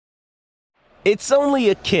It's only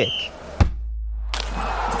a kick,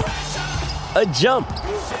 a jump,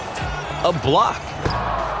 a block.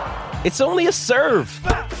 It's only a serve.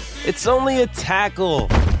 It's only a tackle,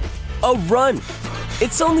 a run.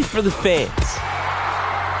 It's only for the fans.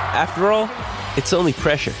 After all, it's only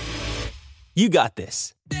pressure. You got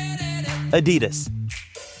this. Adidas.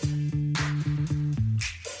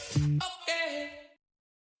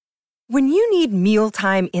 When you need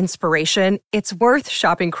mealtime inspiration, it's worth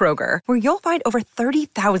shopping Kroger, where you'll find over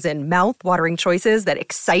 30,000 mouth-watering choices that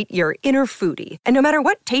excite your inner foodie. And no matter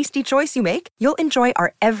what tasty choice you make, you'll enjoy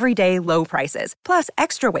our everyday low prices, plus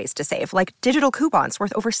extra ways to save, like digital coupons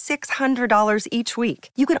worth over $600 each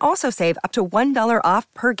week. You can also save up to $1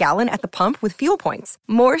 off per gallon at the pump with fuel points.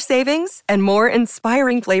 More savings and more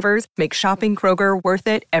inspiring flavors make shopping Kroger worth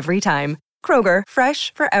it every time. Kroger,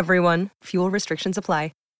 fresh for everyone. Fuel restrictions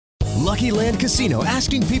apply. Lucky Land Casino,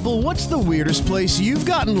 asking people, what's the weirdest place you've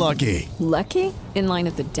gotten lucky? Lucky? In line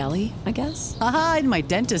at the deli, I guess? Aha, in my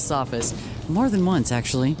dentist's office. More than once,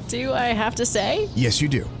 actually. Do I have to say? Yes, you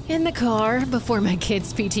do. In the car before my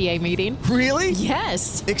kids' PTA meeting. Really?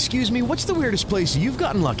 Yes. Excuse me, what's the weirdest place you've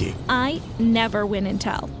gotten lucky? I never win and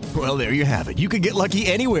tell. Well, there you have it. You can get lucky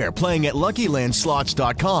anywhere, playing at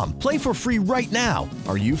LuckyLandSlots.com. Play for free right now.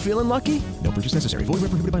 Are you feeling lucky? No purchase necessary. Void where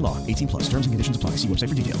prohibited by law. 18+. Terms and conditions apply. See website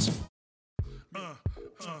for details.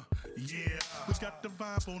 Yeah, we got the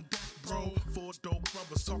vibe on deck, bro. Four dope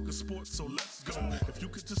brothers talking sports, so let's go. If you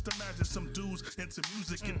could just imagine some dudes into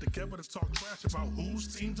music get together to talk trash about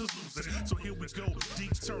whose teams is losing. So here we go.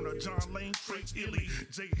 Deke Turner, John Lane, Trey Ely,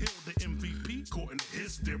 Jay Hill, the MVP, according to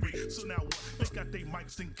his theory. So now what? They got their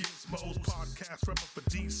mics and gizmos. Podcast rapper for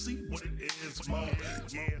DC, what it is, mo.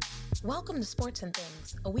 Yeah. Welcome to Sports and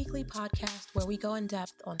Things, a weekly podcast where we go in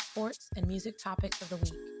depth on sports and music topics of the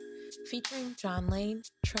week. Featuring John Lane,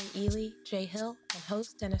 Trey Ely, Jay Hill, and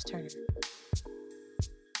host Dennis Turner.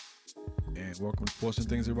 And welcome to Sports and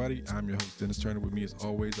Things, everybody. I'm your host, Dennis Turner. With me, as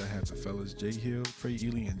always, I have the fellas Jay Hill, Trey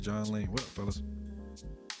Ely, and John Lane. What up, fellas?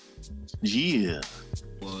 Yeah.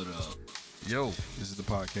 What up? Yo, this is the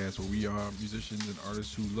podcast where we are musicians and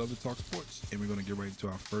artists who love to talk sports. And we're going to get right into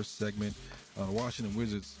our first segment. Washington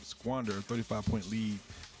Wizards squander a 35-point lead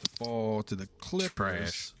to fall to the Clippers.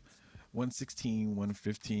 Trash.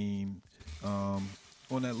 116-115 on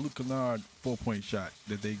that Luke Kennard 4-point shot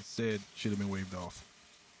that they said should have been waved off.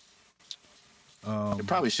 It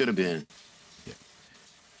probably should have been. Yeah.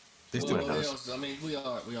 They still I mean, we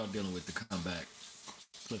are dealing with the comeback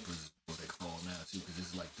Clippers, is what they call now too, because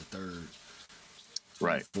it's like the third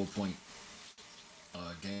 4-point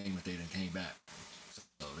game that they done came back. So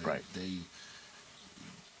they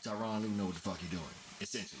Tyronn Lue know what the fuck he's doing.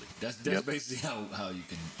 Essentially, that's basically how you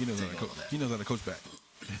can. He knows how to coach back. He knows how to coach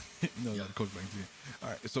back too. All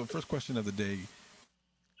right. So first question of the day.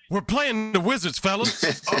 We're playing the Wizards, fellas.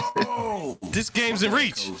 Oh, this game's in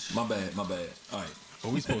reach. Coach. My bad. All right. Oh,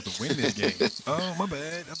 we supposed to win this game. Oh, my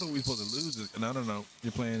bad. I thought we were supposed to lose this. No.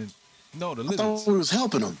 You're playing. No, the Lizards. I thought we was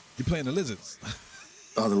helping them. You're playing the Lizards.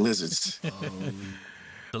 Oh, the Lizards.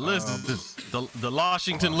 The Lizards. The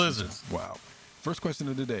Washington Lizards. Wow. First question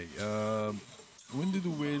of the day. When do the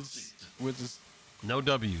Wizards? No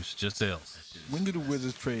W's, just L's. When do the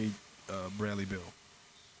Wizards trade Bradley Beal?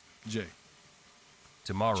 Jay.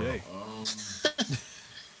 Tomorrow. Jay.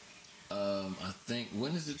 I think,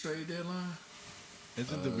 when is the trade deadline?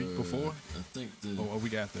 Is it the week before? I think a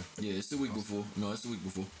week after. Yeah, it's the week before. No, it's the week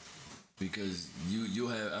before. Because you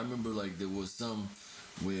have, I remember like there was some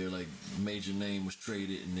where like major name was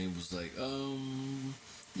traded and it was like,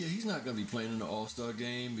 yeah, he's not going to be playing in the All-Star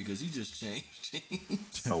game because he just changed.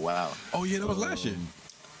 Oh, wow. Oh, yeah, that was last year.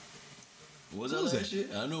 Was that last year?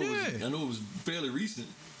 I know it was fairly recent.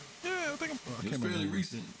 Yeah, I think it was fairly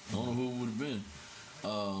recent. I don't know who it would have been.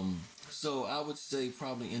 So I would say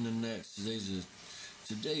probably in the next, today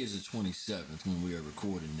is the 27th when we are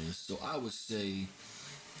recording this. So I would say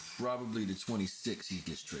probably the 26th he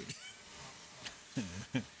gets traded.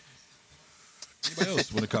 Anybody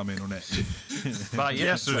else want to comment on that? By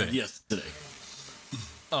yesterday. Yesterday.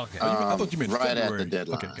 Okay. I thought you meant right February. at the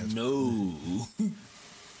deadline. Okay, gotcha. No.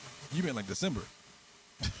 You meant like December.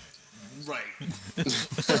 Right. When does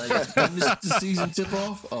the season tip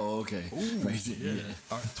off? Oh, okay. Ooh, yeah.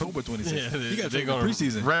 October 26th. Yeah, he got they're going to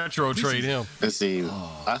preseason. retro trade him. Let's see.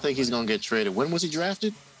 I think he's going to get traded. When was he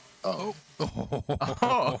drafted? I think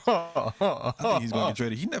he's going to get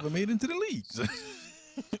traded. He never made it into the league.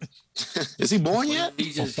 Is he born yet?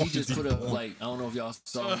 He just put up, like, I don't know if y'all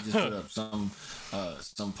saw, he just put up some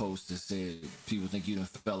post that said people think you done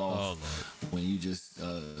fell off when you just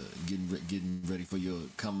getting ready for your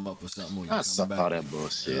come up or something. Or I saw that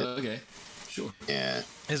bullshit. Okay. Sure. Yeah.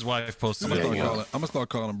 His wife posted I'm it. gonna start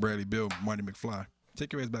calling him Bradley Bill, Marty McFly.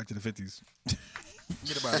 Take your ass back to the 50s.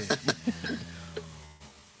 Get about it.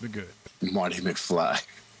 We're good. Marty McFly.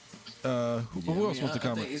 Who else wants to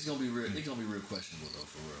comment? I think it's gonna be real. It's gonna be real questionable though,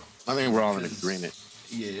 for real. I think we're all in agreement.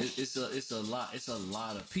 Yeah, it's a lot. It's a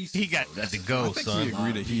lot of pieces. He got to go, I think son. we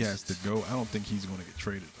agree that he has to go. I don't think he's going to get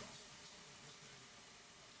traded though.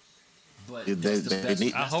 But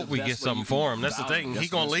I hope we get something for him. That's the thing. He's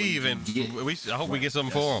gonna leave, and I hope we get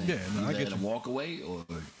something for him. Yeah, no, I you get let him you. walk away, or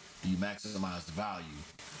do you maximize the value?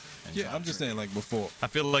 Yeah, I'm just saying, like before. I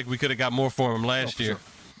feel like we could have got more for him last for year.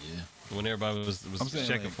 sure. Yeah. When everybody was I'm saying,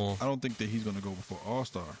 checking like, for him. I don't think that he's going to go before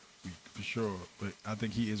All-Star for sure, but I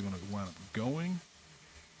think he is going to wind up going.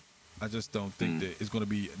 I just don't think that it's going to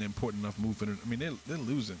be an important enough move for them. I mean, they're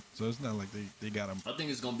losing, so it's not like they got him. I think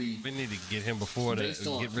it's going to be. We need to get him before get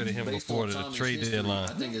rid of him before the trade deadline.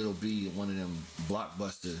 I think it'll be one of them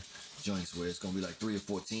blockbuster joints where it's going to be like 3 or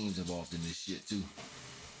 4 teams involved in this shit too.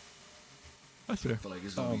 That's fair. I feel like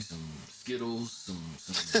it's going to be some Skittles, some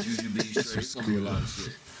Jujubee straight. It's going to be a lot of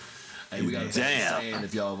shit. Hey, we got to saying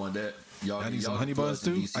if y'all want that. I need some honey buns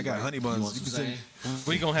too. I got honey buns. You can say.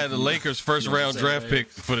 We gonna have the Lakers first round draft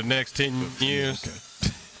pick for the next 10 years.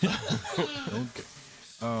 Okay.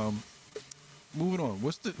 Moving on.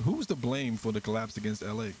 Who's to blame for the collapse against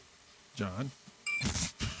LA? John.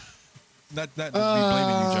 Not me blaming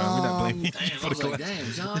you, John. We're not blaming you for the collapse.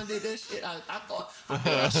 Damn, John did that shit. I thought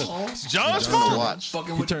I saw him. John's fault.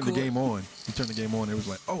 He turned the game on. It was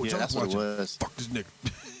like, oh, Yeah, John's that's what it watching. was. Fuck this nigga.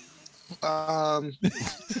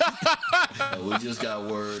 We just got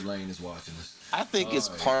word Lane is watching us. I think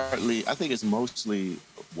it's mostly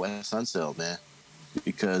Wes Unseld, man,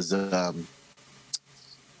 because I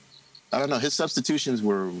don't know, his substitutions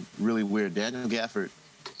were really weird. Daniel Gafford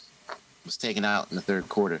was taken out in the third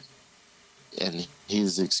quarter, and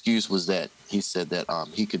his excuse was that he said that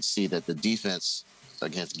he could see that the defense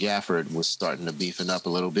against Gafford was starting to beefing up a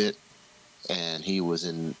little bit, and he was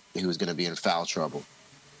going to be in foul trouble.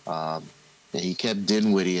 And he kept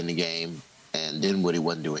Dinwiddie in the game, and Dinwiddie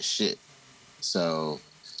wasn't doing shit. So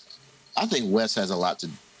I think Wes has a lot to.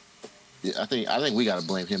 I think we got to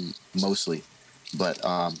blame him mostly, but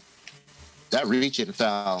that reach-in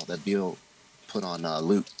foul that Beal put on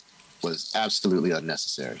Luke was absolutely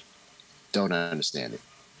unnecessary. Don't understand it.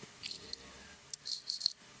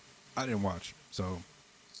 I didn't watch, so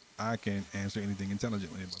I can't answer anything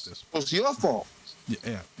intelligently about this. It's your fault.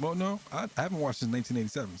 Yeah. Well, no, I haven't watched since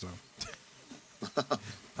 1987, so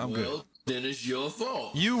I'm good. Then it's your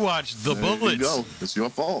fault. You watched the There Bullets. you go. It's your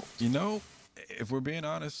fault. You know, if we're being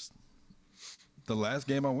honest, the last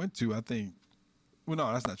game I went to, I think. Well,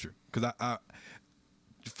 no, that's not true. Because I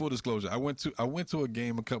full disclosure, I went to a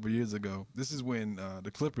game a couple years ago. This is when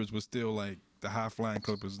the Clippers were still like the high flying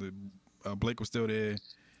Clippers. Blake was still there.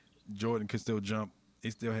 Jordan could still jump. They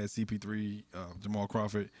still had CP3, Jamal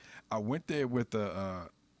Crawford. I went there with a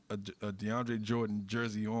DeAndre Jordan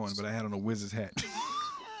jersey on, but I had on a Wizards hat.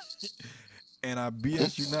 And I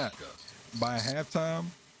BS you not, by halftime,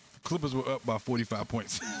 Clippers were up by 45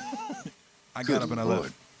 points. I got up and I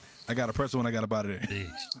left. I got a pretzel and I got up out of there.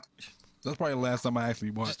 That's probably the last time I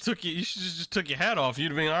actually watched. You should just took your hat off.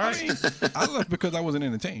 You'd have been all right. I left because I wasn't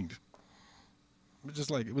entertained. It was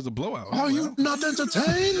just like, it was a blowout. Are you not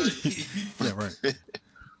entertained? Yeah, right.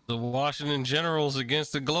 The Washington Generals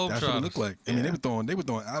against the Globetrotters. That's what it looked like. I mean, they were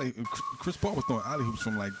throwing alley. Chris Paul was throwing alley hoops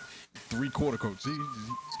from like 3/4 courts. He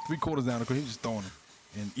 3/4 down the court. He was just throwing them,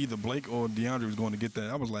 and either Blake or DeAndre was going to get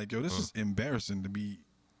that. I was like, yo, this is embarrassing to be.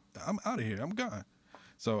 I'm out of here. I'm gone.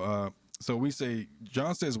 So we say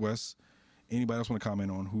John says Wes. Anybody else want to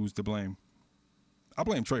comment on who's to blame? I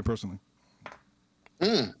blame Trey personally.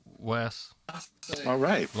 Wes. All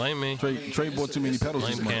right. Blame me. Trey bought too many pedals.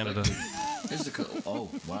 Blame Canada. Oh,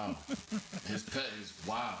 wow. His pet is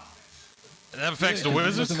wow. That affects the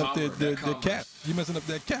Wizards. You're messing up their cap. You're messing up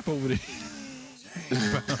that cap over there.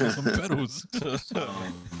 Some pedals.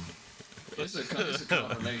 It's a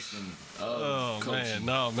combination of coaching.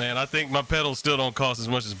 Man. I think my pedals still don't cost as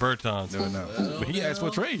much as Berton's. No. But he asked for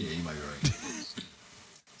a trade. Yeah, you might be right.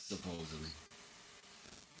 Supposedly.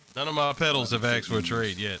 None of my pedals have asked for a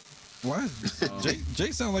trade yet. Why?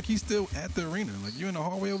 Jay sound like he's still at the arena. Like you in the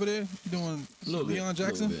hallway over there? You doing Leon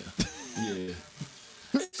Jackson? Yeah.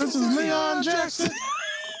 This is Leon Jackson.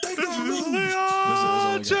 They gonna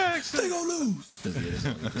lose.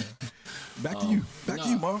 Back to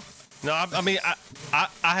you, Marv. No, I mean, I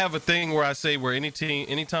have a thing where I say where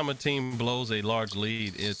anytime a team blows a large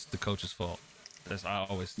lead, it's the coach's fault. That's I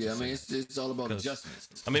always. Yeah, I mean, it's all about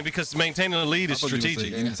adjustments. I mean, because maintaining a lead is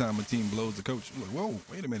strategic. Anytime a team blows the coach, I'm like, whoa,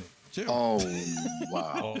 wait a minute, chill. Oh,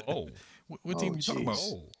 wow. What team are you talking about?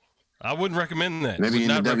 Oh, I wouldn't recommend that. Maybe Would in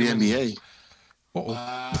the not recommend WNBA. Oh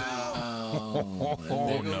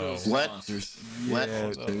no! What?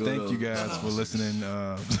 Yeah, thank you guys for listening.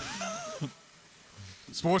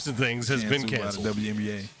 Sports and Things has been canceled. By the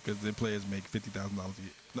WNBA because their players make $50,000 a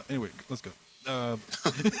year. No, anyway, let's go.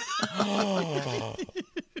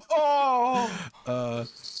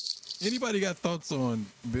 Anybody got thoughts on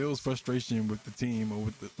Bill's frustration with the team or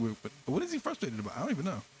with what is he frustrated about? I don't even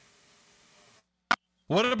know.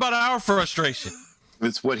 What about our frustration?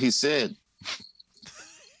 It's what he said.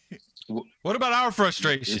 What about our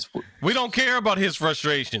frustration? We don't care about his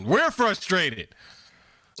frustration. We're frustrated.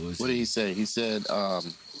 What did he say? He said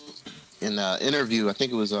in an interview, I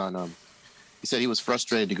think it was on, he said he was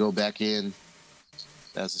frustrated to go back in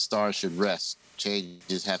as the Stars should rest.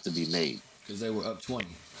 Changes have to be made. Because they were up 20.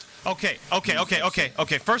 Okay.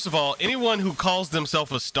 First of all, anyone who calls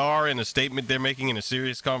themselves a star in a statement they're making in a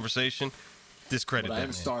serious conversation, discredit But that. I'm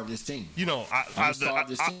a star of this team. You know,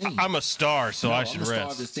 I'm a star, so I should I'm the star of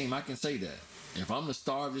rest. this team. I can say that. If I'm the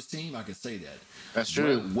star of this team, I can say that. That's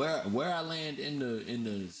true. Where I land in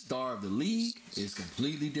the star of the league is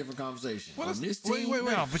completely different conversation. On this team, Wait.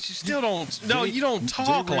 No, but you still don't. No, you don't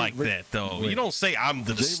talk like that though. You don't say I'm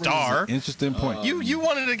the star. Interesting point. You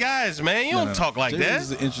one of the guys, man. You don't talk like that. This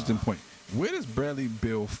is an interesting point. Where does Bradley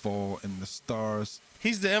Beal fall in the Stars?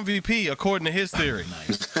 He's the MVP according to his theory.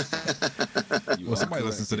 Well, somebody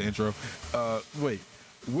listens to the intro. Wait.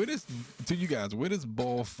 Where does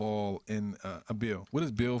Ball fall in Bill? Where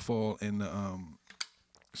does Bill fall in the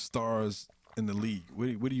Stars in the league?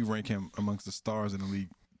 Where do you rank him amongst the stars in the league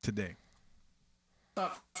today?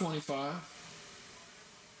 top 25.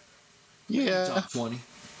 Yeah. Top 20.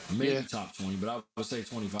 Maybe top 20, but I would say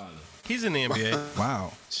 25. He's in the NBA.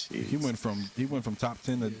 Wow. He went from top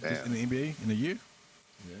 10 to just in the NBA in a year?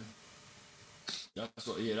 Yeah. That's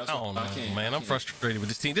what I don't know, man. I'm frustrated with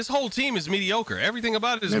this team. This whole team is mediocre. Everything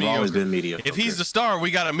about it is mediocre. They've always been mediocre. If he's the star,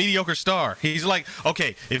 we got a mediocre star. He's like,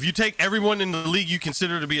 okay, if you take everyone in the league you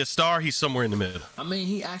consider to be a star, he's somewhere in the middle. I mean,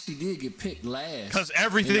 he actually did get picked last. Because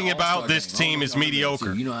everything about this team is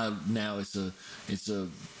mediocre. You know how now it's a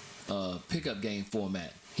pickup game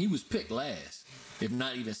format. He was picked last, if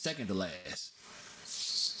not even second to last.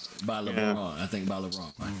 By LeBron, I think by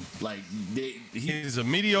LeBron. Like he's a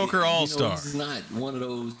mediocre all-star. He's not one of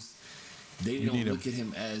those. They don't look at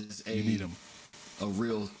him as a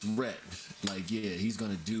real threat. Like, yeah, he's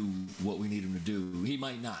gonna do what we need him to do. He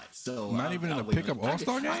might not. So not even in a pickup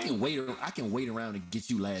all-star game. I can wait around and get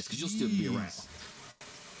you last because you'll still be around.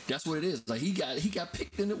 That's what it is. Like he got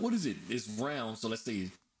picked in it. What is it? It's round. So let's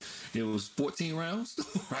see. It was 14 rounds,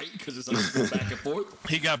 right? Because it's like back and forth.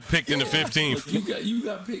 He got picked in the 15th. You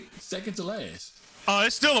got picked second to last.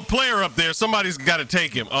 It's still a player up there. Somebody's got to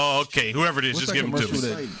take him. Oh, okay. Whoever it is, just give him to me.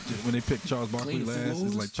 When they pick Charles Barkley last,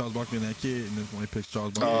 it's like Charles Barkley and that kid, and then when they pick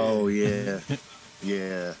Charles Barkley. Oh yeah,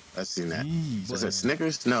 yeah, I've seen that. Is it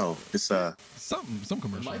Snickers? No, it's some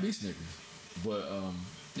commercial. It might be Snickers, but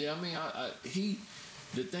yeah. I mean,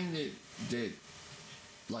 the thing that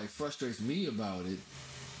like frustrates me about it.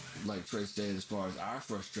 Like Trey said, as far as our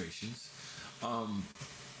frustrations,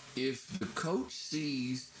 if the coach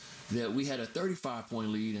sees that we had a 35-point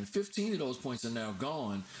lead and 15 of those points are now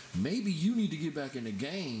gone, maybe you need to get back in the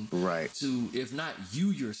game. Right. To, if not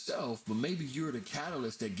you yourself, but maybe you're the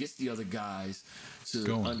catalyst that gets the other guys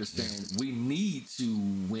to understand we need to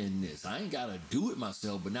win this. I ain't got to do it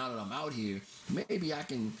myself, but now that I'm out here, maybe I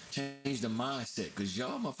can change the mindset because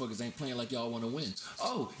y'all motherfuckers ain't playing like y'all want to win.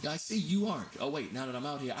 Oh, I see you aren't. Oh, wait, now that I'm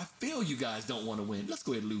out here, I feel you guys don't want to win. Let's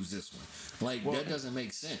go ahead and lose this one. Like, that doesn't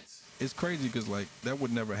make sense. It's crazy because like that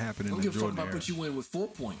would never happen in the Jordan era. I put you in with 4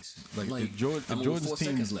 points. Like if Jordan's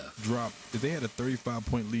team dropped, if they had a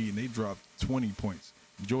 35-point lead and they dropped 20 points,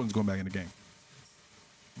 Jordan's going back in the game.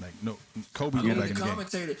 Like no, Kobe's going back in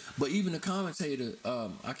the game. But even the commentator, I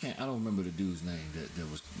don't remember the dude's name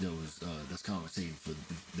that's commentating for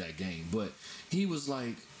that game. But he was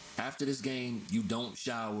like, after this game, you don't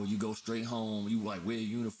shower, you go straight home, you like wear a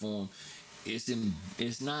uniform.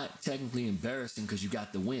 It's not technically embarrassing because you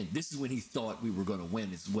got the win. This is when he thought we were going to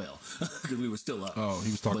win as well because we were still up. Oh, he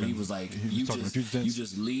was talking. But he was like, you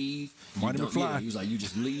just leave. He was like, you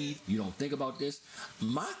just leave. You don't think about this.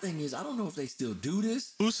 My thing is, I don't know if they still do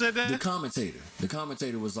this. Who said that? The commentator. The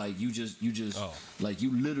commentator was like, you just like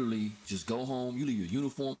you literally just go home. You leave your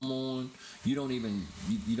uniform on. You don't even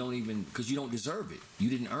because you don't deserve it. You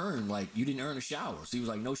didn't earn a shower. So he was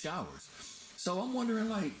like, no showers. So I'm wondering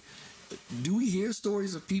like. Do we hear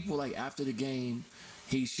stories of people like after the game,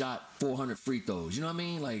 he shot 400 free throws. You know what I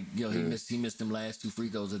mean? Like, he missed them last 2 free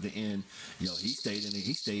throws at the end. He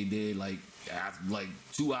stayed there like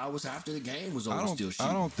 2 hours after the game was over, still shooting.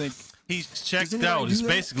 I don't think he's checked out. Is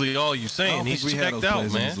basically all you're saying. He's checked out, man.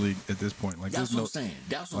 In this league at this point, like that's what I'm saying.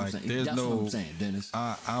 That's what I'm saying, Dennis.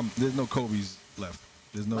 There's no Kobe's left.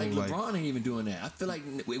 There's no like LeBron ain't even doing that. I feel like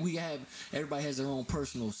everybody has their own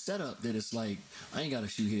personal setup that it's like, I ain't got to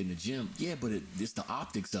shoot here in the gym. Yeah, but it's the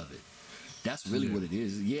optics of it. That's really what it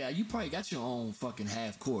is. Yeah, you probably got your own fucking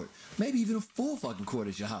half court, maybe even a full fucking court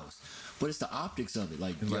at your house. But it's the optics of it.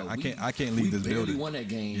 Like, I can't leave this building. We barely won that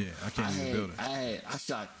game. Yeah, I can't leave the building. I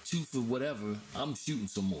shot 2 for whatever. I'm shooting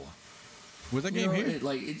some more. Was that game here?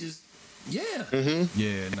 It just. Yeah. Mm-hmm.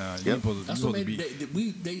 Yeah, nah. Yep. That's what made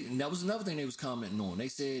that was another thing they was commenting on. They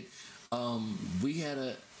said we had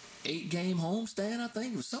a 8-game homestand. I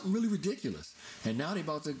think it was something really ridiculous, and now they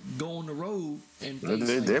about to go on the road and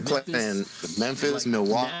they're playing Memphis,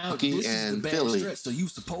 Milwaukee, and Philly. Stretch. So you're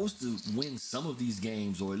supposed to win some of these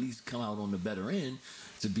games, or at least come out on the better end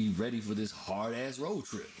to be ready for this hard ass road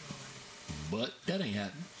trip. But that ain't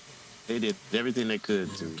happening. They did everything they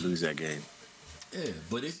could to lose that game. Yeah,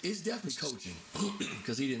 but it's definitely coaching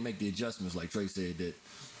because he didn't make the adjustments like Trey said that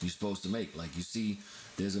you're supposed to make. Like, you see,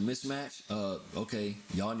 there's a mismatch. Okay,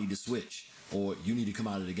 y'all need to switch, or you need to come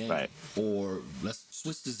out of the game, or let's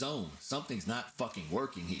switch the zone. Something's not fucking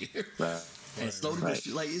working here. And slowly,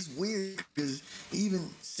 like, it's weird because even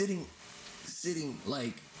sitting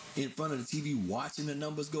like in front of the TV watching the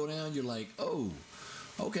numbers go down, you're like, oh.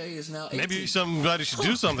 Okay, it's now 18. Maybe somebody should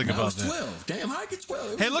do something about that. 12. Damn, how I get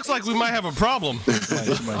 12? Hey, it looks like we might have a problem.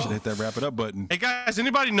 Somebody should hit that wrap it up button. Hey, guys,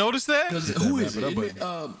 anybody notice that? Who is it?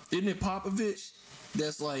 Isn't it Popovich?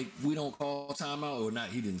 That's like, we don't call timeout, or not?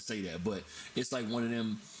 He didn't say that, but it's like one of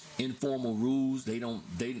them informal rules. They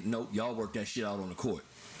y'all work that shit out on the court.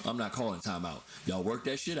 I'm not calling timeout. Y'all work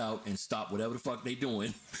that shit out and stop whatever the fuck they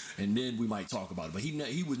doing, and then we might talk about it. But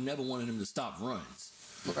he was never one of them to stop runs.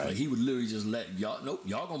 Right. Like, he would literally just let y'all. Nope,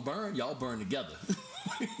 y'all gonna burn. Y'all burn together.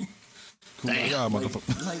 Damn, what are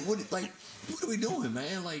we doing,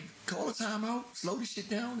 man? Like, call a timeout, slow the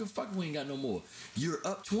shit down. The fuck, we ain't got no more. You're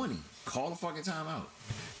up 20. Call a fucking timeout.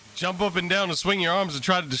 Jump up and down and swing your arms and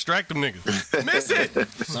try to distract them niggas. Miss it.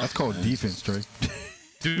 That's called defense, Trey.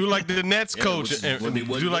 Do like the Nets coach and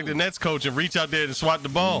reach out there and swat the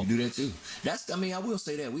ball. You do that too. I will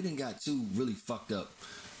say that we didn't got 2 really fucked up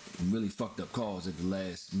calls at the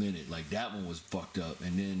last minute. Like, that one was fucked up,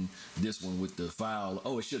 and then this one with the foul.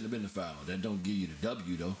 Oh, it shouldn't have been the foul. That don't give you the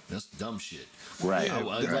W though. That's dumb shit. Right. Yeah,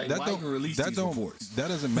 that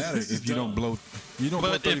doesn't matter if you don't blow. You don't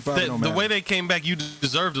blow 35. It don't matter. The way they came back, you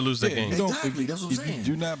deserve to lose that game. Exactly. That's what I'm saying. You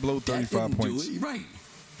do not blow 35 points. Right.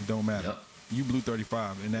 It don't matter. Yep. You blew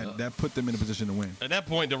 35, and that put them in a position to win. At that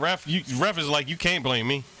point, the ref is like, you can't blame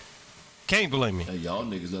me. Can't blame me. Hey, y'all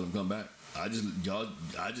niggas let them come back. I just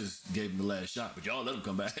gave him the last shot, but y'all let him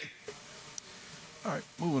come back. All right,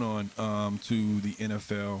 moving on to the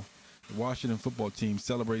NFL. The Washington football team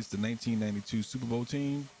celebrates the 1992 Super Bowl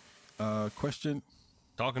team. Question?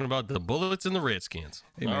 Talking about the Bullets and the Redskins.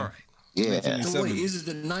 Hey, all right. Yeah. So wait, is it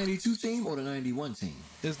the 92 team or the 91 team?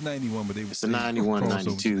 It's 91, but it's the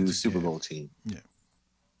 91-92 Super Bowl team. Yeah.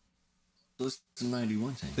 So it's the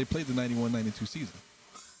 91 team. They played the 91-92 season.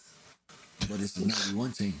 But it's the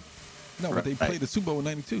 91 team. No, but they played the Super Bowl in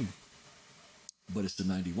 92. But it's the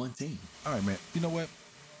 91 team. All right, man. You know what?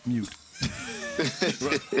 Mute.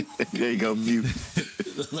 There you go, mute.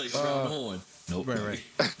 Like Sean Horn. Nope. Right.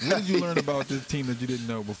 What did you learn about this team that you didn't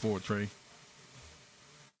know before, Trey?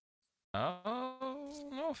 I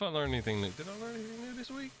don't know if I learned anything new. Did I learn anything new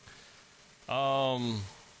this week? I don't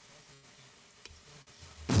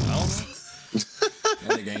know.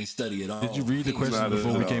 That nigga ain't study at all. Did you read the question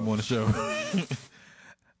before we came on the show?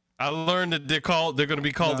 I learned that they're going to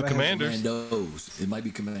be called the Commanders. Commandos. It might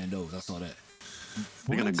be Commandos. I saw that.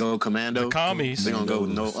 They're going to go Commando. The commies. They're going to go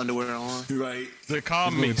with no underwear on. Right. The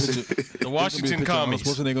commies. The Washington commies.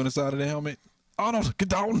 What's the name on the side of the helmet? Arnold, get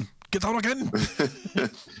down. Get down again. It's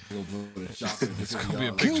going to be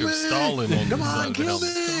a picture of Stalin on the side of the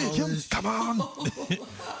helmet. Come on.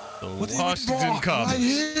 The Washington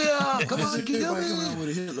commies. Yeah. Come on, kill me. Coming out with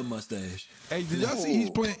a Hitler mustache. Hey, did y'all see he's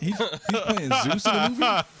playing Zeus in the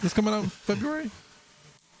movie that's coming out in February?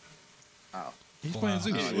 He's playing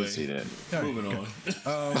Zeus. I didn't see that. Yeah, Moving on.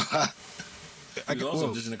 He was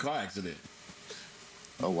also just in a car accident.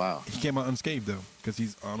 Oh, wow. He came out unscathed, though, because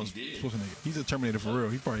he's Arnold Schwarzenegger. He's a Terminator for real.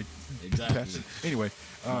 He probably exactly. Anyway.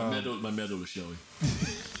 My medal is showing.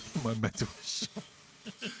 My medal is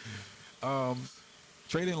showing.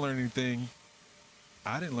 Trey didn't learn anything.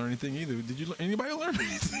 I didn't learn anything either. Did you? Anybody learn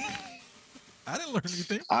anything? I didn't learn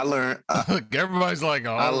anything. I learned. Everybody's like,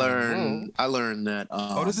 oh, I learned that.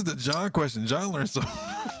 This is the John question. John learned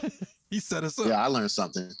something. He set us up. Yeah, I learned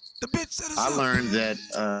something. The bitch set us I up. learned that.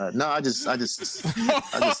 No, I just studied.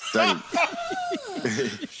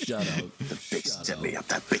 Shout out. The bitch set me up.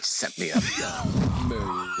 That bitch set me up. Mary.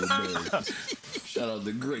 Shout out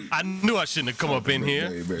the great. I knew I shouldn't have come up in here.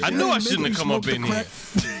 Very. I knew I shouldn't have come up in here.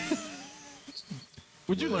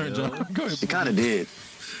 What'd you learn, John? Go ahead. She kind of did.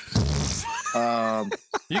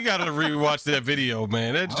 You gotta rewatch that video,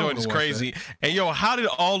 man. That joint is crazy. And yo, how did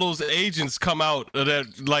all those agents come out of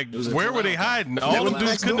that? Like, where were they hiding? All them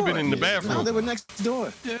dudes couldn't have been in the bathroom. No, they were next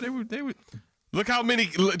door. Yeah, they were. Look how many.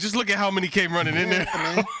 Just look at how many came running in there.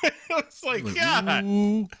 It's like, God.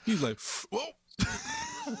 Ooh. He's like, whoa.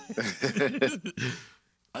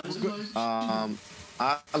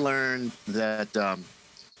 I learned that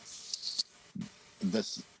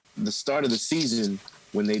the start of the season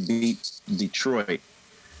when they beat Detroit,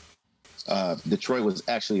 Detroit was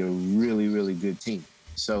actually a really, really good team.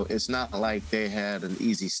 So it's not like they had an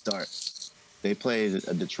easy start. They played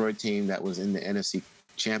a Detroit team that was in the NFC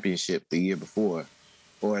Championship the year before,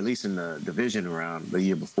 or at least in the division round the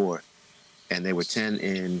year before, and they were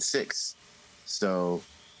 10-6. So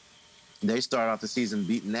they start off the season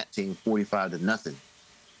beating that team 45-0.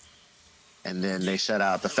 And then they shut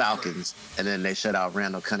out the Falcons, and then they shut out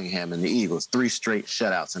Randall Cunningham and the Eagles. 3 straight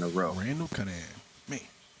shutouts in a row. Randall Cunningham. Man,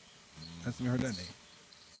 I haven't heard that name.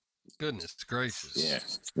 Goodness gracious. Yeah,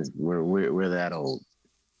 we're that old.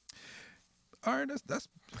 All right, that's.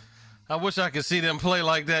 I wish I could see them play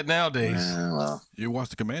like that nowadays. Well, You watch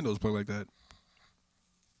the Commandos play like that.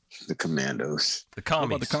 the Commandos. The What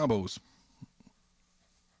commies. about the combos?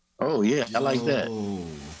 Oh yeah, I like that.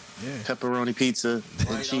 Yeah. Pepperoni pizza and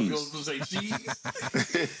Right, cheese. I was gonna say cheese.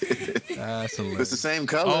 That's hilarious. It's the same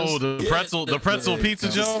colors. Oh, the pretzel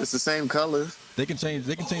pizza, Joe. It's the same color. They can change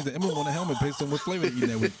the emblem on the helmet based on what flavor they're eating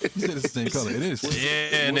that with. You said it's the same color. It is.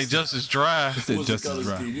 Yeah, and they just as dry. It said What's the just as color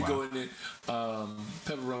dry. scheme? You Wow. go in there,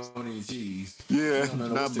 pepperoni and cheese. Yeah, No,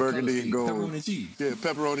 not what's the burgundy color and scheme? gold. Pepperoni and cheese. Yeah,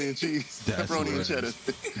 pepperoni and cheese. That's Pepperoni and cheddar.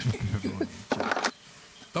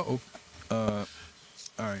 Uh-oh.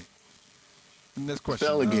 All right. Next question.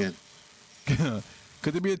 Fell again.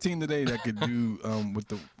 Could there be a team today that could do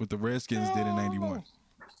what the Redskins did in '91?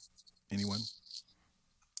 Anyone?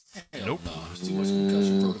 Nope. No, it's too much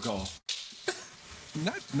concussion protocol.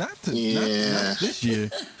 Not Yeah. this year.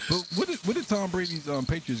 But what did Tom Brady's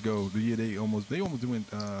Patriots go the year they almost went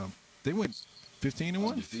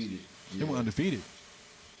 15-1? Undefeated. They went undefeated.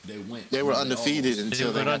 They were undefeated They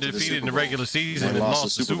until went they got to the undefeated Super in the Bowl. regular season and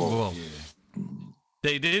lost the Super Bowl.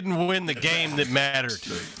 They didn't win the game that mattered.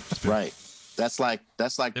 Right. That's like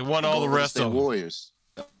They won all the Golden rest State of them. Warriors.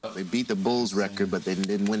 They beat the Bulls record, but they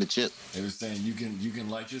didn't win the chip. They were saying you can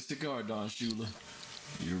light your cigar, Don Shula.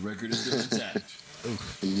 Your record is still intact.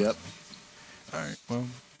 Yep. All right. Well,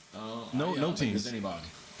 I no don't think teams. there's anybody.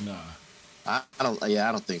 Nah. I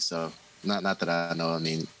don't think so. Not that I know. I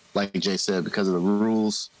mean, like Jay said, because of the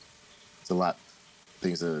rules, it's a lot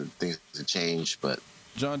things to change. But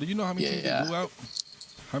John, do you know how many teams Yeah. they blew out?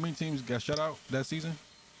 How many teams got shut out that season?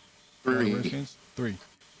 3. Redskins? 3.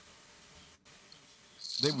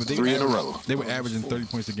 They 3 in a row. They were averaging 30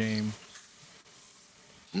 points a game.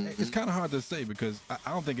 It's kind of hard to say because I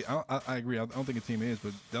don't think I agree. I don't think a team is,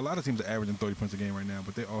 but a lot of teams are averaging 30 points a game right now.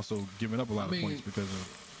 But they're also giving up a lot of points because of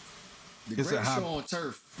The It's a greatest high- show on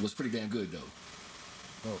turf was pretty damn good, though.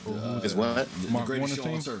 Is what? The Mark greatest Warner's show on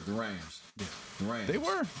team? turf, the Rams. Yeah. The Rams. They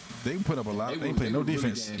were. They put up a lot. They ain't played they no were really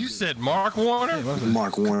defense. damn You good. said Mark Warner? Yeah, what's that?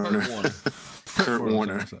 Mark Warner. Kurt Warner. Kurt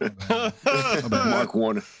Warner. My bad. Mark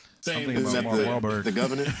Warner. I'm Same thinking Is about that Mark the, Wahlberg. the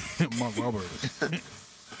governor? Mark Wahlberg.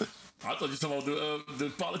 I thought you were talking about the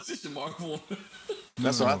politician Mark Warner.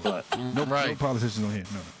 That's what I thought. No Right. politicians on here.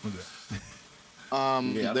 No. What's that?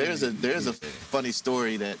 Yeah, I There's think a funny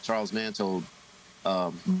story that Charles Mann told.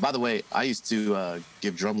 By the way, I used to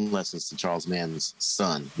give drum lessons to Charles Mann's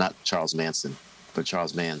son, not Charles Manson, but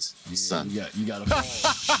Charles Mann's son. You got a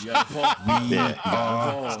pause. You got a pause. We Yeah.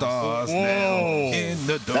 are stars now in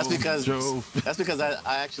the That's because dojo.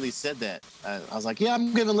 I actually said that. I was like, yeah,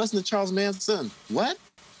 I'm giving a lesson to Charles Mann's son. What?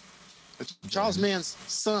 Charles Mann's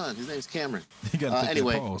son. His name's Cameron. You gotta take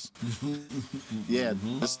anyway. that pause. Yeah,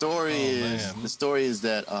 the story is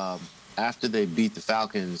that after they beat the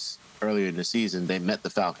Falcons earlier in the season, they met the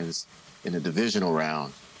Falcons in the divisional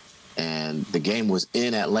round, and the game was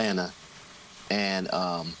in Atlanta, and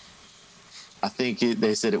I think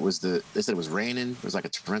they said it was raining. It was like a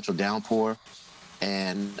torrential downpour,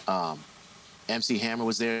 and MC Hammer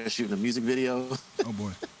was there shooting a music video. Oh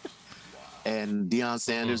boy. and Deion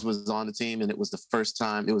Sanders was on the team, and it was the first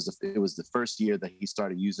time. It was the first year that he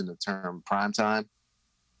started using the term prime time,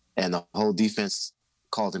 and the whole defense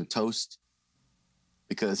called him toast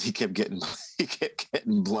because he kept getting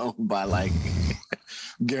blown by like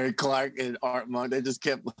Gary Clark and Art Monk. They just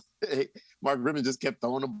kept Mark Rippon just kept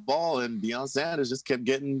throwing the ball, and Deion Sanders just kept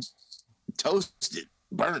getting toasted,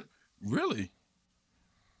 burnt. Really?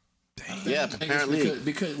 Dang. Yeah, apparently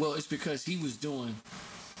it's because he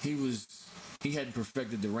hadn't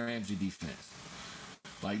perfected the Ramsey defense.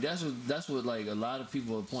 Like that's what like a lot of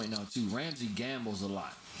people are pointing out too. Ramsey gambles a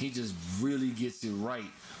lot. He just really gets it right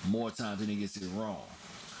more times than he gets it wrong.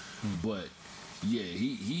 But yeah,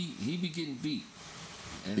 he be getting beat.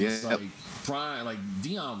 And it's like Prime, like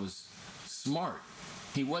Deion was smart.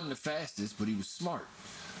 He wasn't the fastest, but he was smart.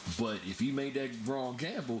 But if he made that wrong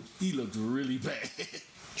gamble, he looked really bad.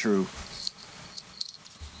 True.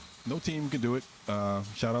 No team can do it.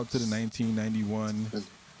 Shout out to the 1991,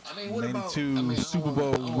 92 Super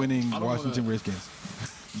Bowl winning Washington Redskins.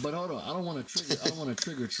 But hold on, I don't want to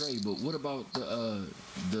trigger Trey. But what about the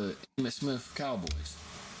Emmitt Smith Cowboys?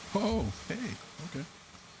 Oh, hey, okay.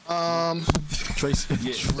 Tracy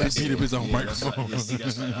beat up his own microphone.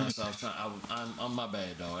 I'm my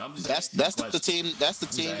bad, dog. That's the team. That's the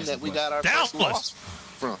team that we got our first loss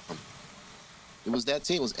from. It was that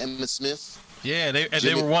team. It was Emmitt Smith. Yeah, they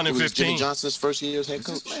were 1-15. Jimmy Johnson's first year as head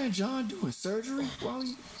coach. Is this man John doing surgery while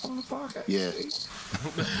he on the podcast? Yeah.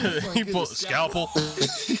 He pulled a scalpel.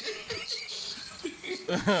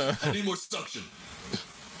 I need more suction.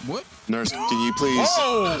 What? Nurse, can you please?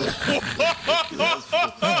 I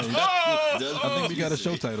think we got a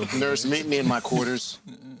show title. Nurse, meet me in my quarters.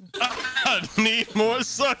 I need more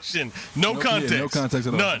suction. No context. Yeah, no context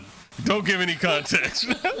at all. None. Don't give any context.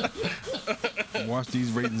 Watch these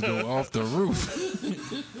ratings go off the roof.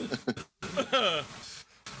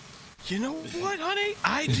 You know what, honey?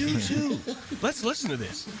 I do too. Let's listen to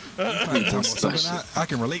this. Something I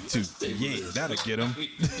can relate to. Yeah, that'll get them.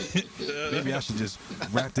 Maybe I should just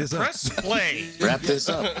wrap this up. Press play. Wrap this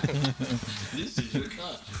up. This is your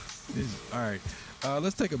cut. All right.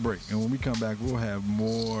 Let's take a break. And when we come back, we'll have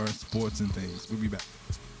more sports and things. We'll be back.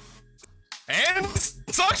 And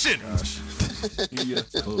suction.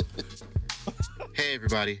 Hey,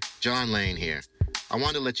 everybody. John Lane here. I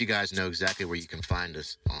want to let you guys know exactly where you can find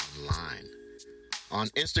us online. On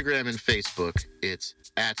Instagram and Facebook, it's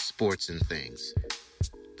 @sportsandthings.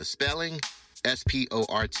 The spelling,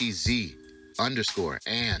 SPORTZ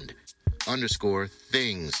 _and_things,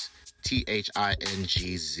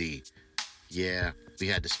 THINGZ. Yeah, we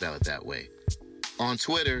had to spell it that way. On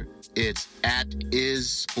Twitter, it's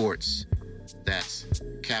 @IsSports. That's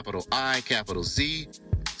capital I, capital Z,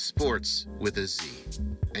 sports with a Z.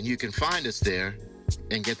 And you can find us there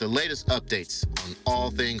and get the latest updates on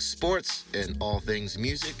all things sports and all things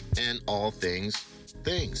music and all things.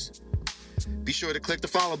 Be sure to click the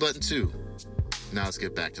follow button too. Now let's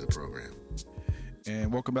get back to the program.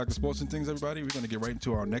 And welcome back to Sports and Things, everybody. We're going to get right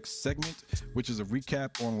into our next segment, which is a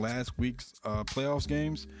recap on last week's playoffs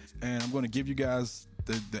games. And I'm going to give you guys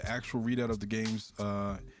the actual readout of the games,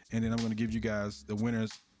 and then I'm going to give you guys the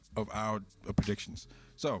winners of our predictions.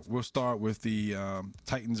 So we'll start with the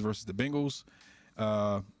Titans versus the Bengals.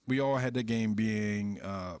 We all had that game being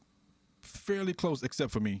fairly close,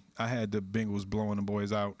 except for me. I had the Bengals blowing the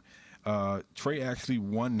boys out. Trey actually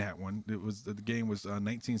won that one. The game was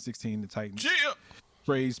 19-16, the Titans. Yeah.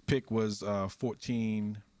 Trey's pick was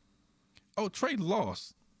 14. Oh, Trey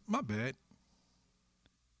lost. My bad.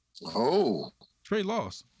 Oh. Trey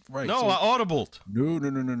lost. Right. No, so, I audibled. No.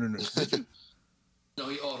 No,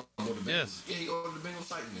 he audibled the Bengals. Yes. Yeah, he audibled the Bengals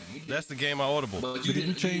Titans game. That's the game I audibled. But you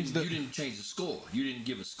didn't change the score. You didn't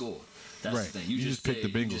give a score. That's right. the thing. You just picked the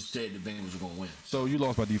Bengals. You just said the Bengals were going to win. So you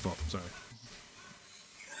lost by default. I'm sorry.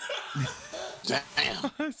 Damn.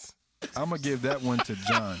 I'm going to give that one to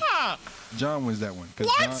John. John wins that one.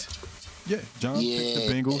 What? John picked the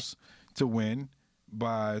Bengals to win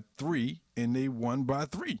by 3, and they won by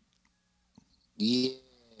 3. Yeah.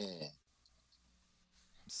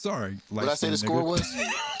 Sorry. What did I say the score was?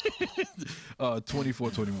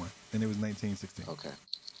 24-21, and it was 19-16. Okay.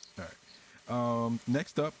 All right.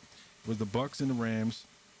 Next up was the Bucks and the Rams.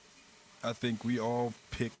 I think we all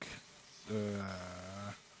pick.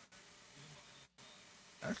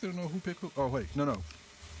 Actually, I don't know who picked who. Oh, wait. No.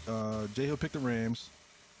 J Hill picked the Rams.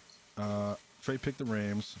 Trey picked the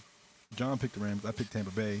Rams. John picked the Rams. I picked Tampa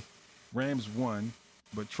Bay. Rams won,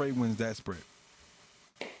 but Trey wins that spread.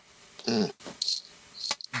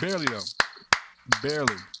 Barely, though.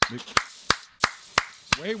 Barely.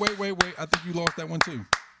 Wait. I think you lost that one, too.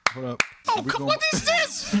 Hold up. Oh, what is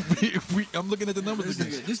this? I'm looking at the numbers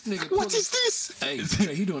again. This nigga. What is this? Hey,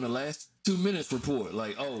 he doing the last 2 minutes report.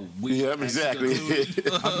 Like, yeah, exactly.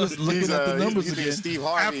 I'm just looking at the numbers again. Steve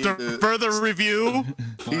Harvey. After further review,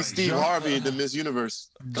 he's Steve Harvey in the Miss Universe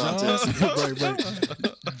contest. Right.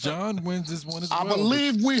 John wins this one as well. I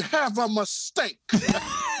believe we have a mistake. I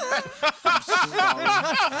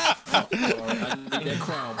need that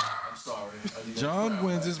crown. I'm sorry. John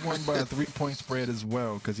wins this one by a 3-point spread as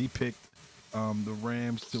well because he picked the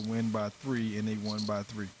Rams to win by 3 and they won by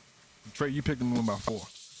 3. Trey, you picked them to win by 4.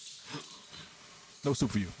 No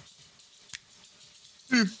soup for you.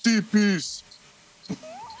 50 piece.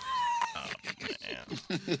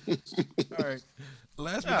 All right.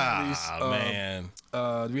 Last but not least, man.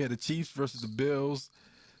 We had the Chiefs versus the Bills.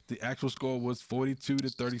 The actual score was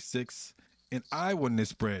 42-36, and I won this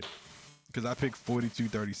spread because I picked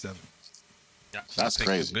 42-37. That's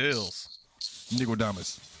crazy. Bills. Nico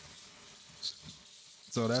Damas.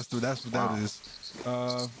 So that's what that is.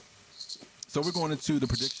 So we're going into the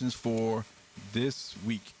predictions for this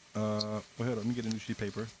week. Well, hold on, let me get a new sheet of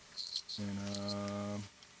paper. And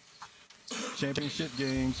championship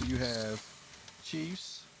games. You have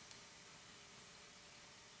Chiefs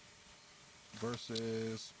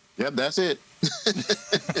versus. Yep, that's it.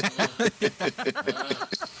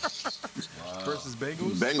 Versus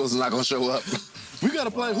Bengals. Bengals is not gonna show up. We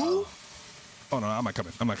gotta play who? Oh no, I'm not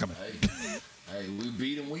coming. Hey, we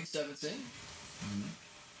beat them week 17.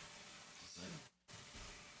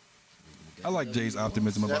 I like Jay's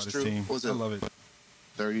optimism about his team. I love it.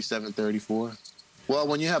 37-34. Well,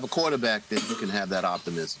 when you have a quarterback, then you can have that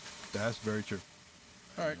optimism. That's very true.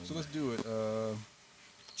 All right, so let's do it.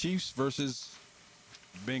 Chiefs versus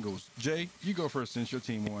Bengals. Jay, you go first since your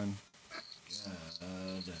team won.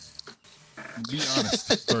 Be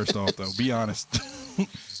honest. First off, though, be honest.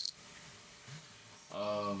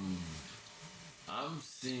 I'm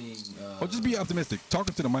seeing. Or just be optimistic.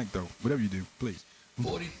 Talking to the mic, though. Whatever you do, please.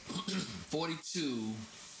 42.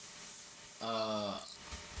 I'm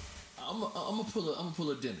gonna pull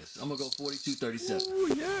a Dennis. I'm gonna go 42-37. Oh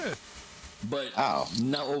yeah. But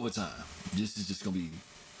not overtime. This is just gonna be,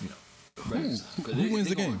 regular time. Who wins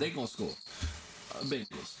the game? They gonna score.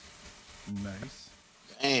 Bengals. Nice.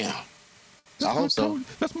 Damn. I hope so.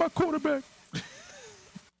 That's my quarterback.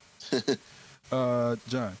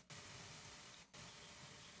 John.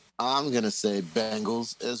 I'm gonna say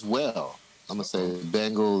Bengals as well. I'm gonna say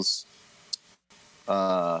Bengals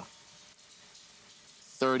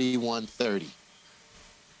 31-30.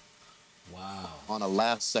 Wow. On a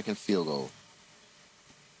last-second field goal.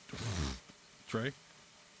 Trey?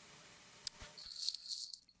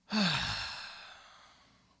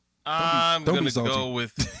 I'm gonna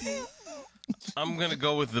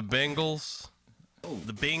go with the Bengals. Oh.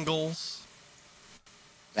 The Bengals.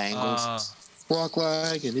 Bengals. Walk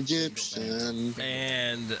like an Egyptian.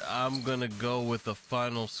 And I'm gonna go with a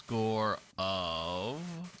final score of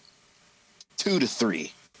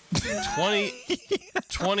 2-3.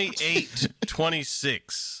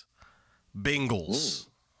 28-26. Bengals.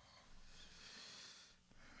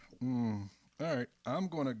 All right, I'm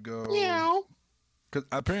gonna go. Because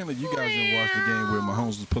apparently you guys didn't watch the game where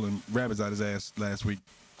Mahomes was pulling rabbits out his ass last week.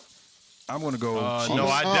 I'm gonna go. No,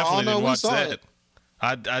 I definitely didn't watch that.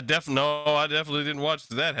 I definitely didn't watch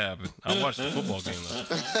that happen. I watched the football game though.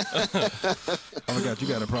 Oh my God, you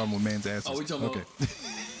got a problem with man's asses. Oh, we talking okay.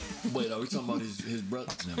 about? Wait, are we talking about his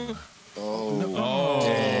brother? Never mind. Oh.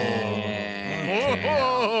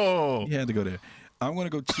 He had to go there. I'm gonna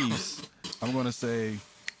go Chiefs. I'm gonna say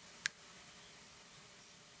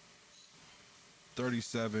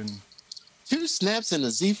 37. 2 snaps in the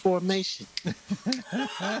Z formation.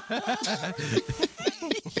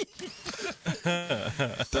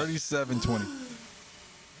 37-20.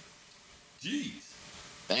 Jeez.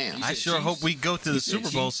 Damn. I sure hope we go to the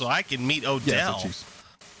Super Bowl so I can meet Odell. Yes,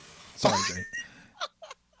 sorry, Jay.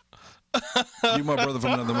 You my brother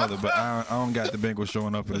from another mother, but I don't got the Bengals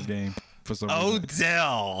showing up for this game for some reason.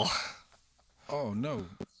 Odell. Oh no.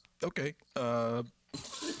 Okay.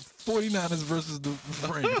 49ers versus the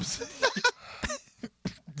Rams.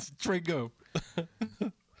 Trey, go.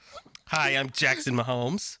 Hi, I'm Jackson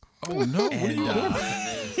Mahomes. Oh no.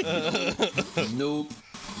 Nope.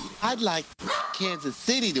 I'd like Kansas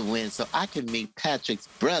City to win so I can meet Patrick's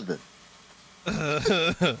brother.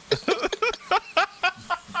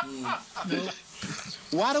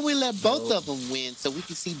 Why don't we let both of them win so we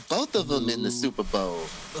can see both of them in the Super Bowl?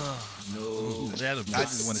 No. That'll be I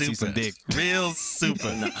just want to see some dick. Real super.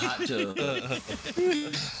 In the hot tub.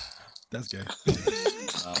 That's gay.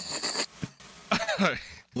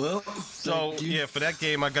 Well, so yeah, for that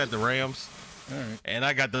game I got the Rams. right. And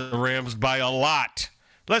I got the Rams by a lot.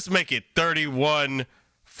 Let's make it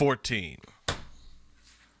 31-14.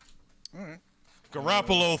 All right.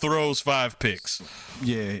 Garoppolo throws 5 picks.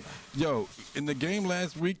 Yeah. Yo, in the game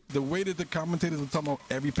last week, the way that the commentators were talking about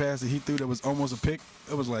every pass that he threw that was almost a pick,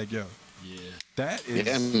 it was like, yo. Yeah. That is.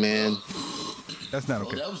 Yeah, man. That's not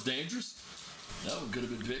okay. Oh, that was dangerous. That one could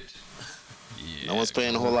have been picked. Yeah. No one's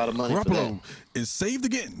paying a whole lot of money for that. Garoppolo is saved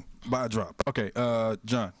again by a drop. Okay,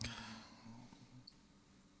 John.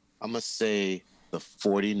 I'm going to say the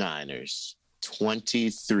 49ers,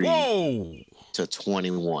 23 to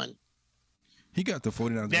 21. He got the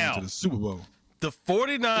 49ers now, to the Super Bowl. The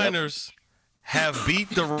 49ers have beat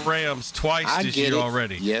the Rams twice this year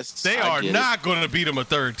already. Yes, they are not going to beat them a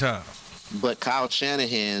third time. But Kyle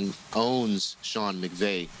Shanahan owns Sean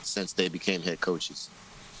McVay since they became head coaches.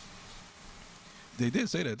 They did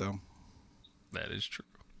say that, though. That is true.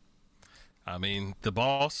 I mean, the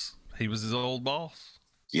boss, he was his old boss.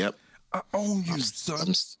 Yep. I own you,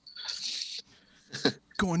 son.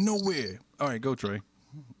 Going nowhere. All right, go, Trey.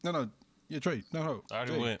 No. Yeah, Trey. No. I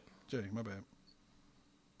already went. Jay, my bad.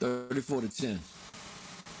 34-10.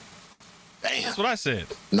 Damn. That's what I said.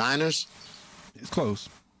 Niners? It's close.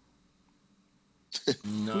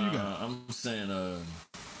 No, Who you got? I'm saying the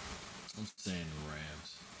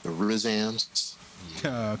Rams. The Rizams?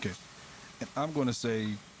 Yeah. Okay. And I'm going to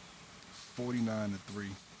say 49-3.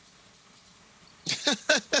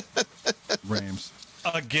 Rams.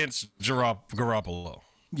 Against Garoppolo.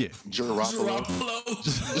 Yeah. Geronimo.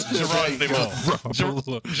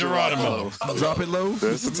 Geronimo. Drop it low.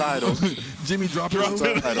 That's the title. Jimmy drop it low.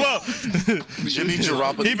 Jimmy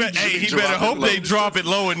Garoppolo. He better hope they drop it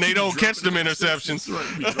low and they don't catch them interceptions.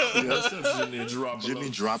 Jimmy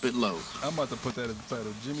drop it low. I'm about to put that as the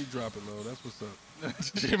title. Jimmy drop it low. That's what's up.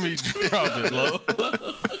 Jimmy drop it low.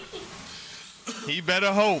 He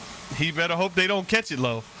better hope. They don't catch it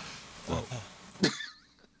low. All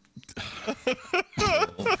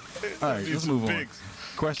right, let's move on.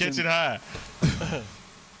 Question. Catch it high.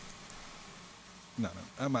 No,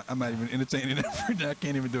 I'm not even entertaining that. I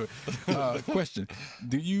can't even do it. Question: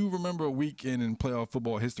 do you remember a weekend in playoff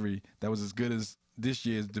football history that was as good as this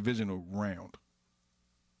year's divisional round?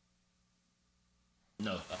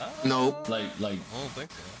 No. Nope. Like I don't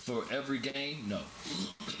think so. for every game, no.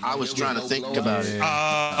 I was trying to think about it.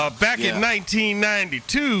 Back in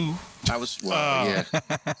 1992. I was yeah.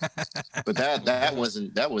 But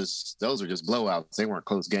those were just blowouts. They weren't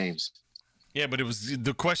close games. Yeah, but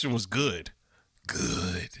the question was good.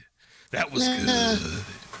 Good. That was good.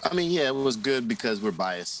 I mean, yeah, it was good because we're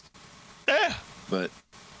biased. Yeah. But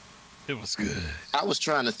it was good. I was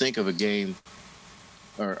trying to think of a game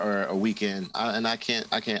or a weekend, and I can't.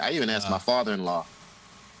 I even asked my father-in-law,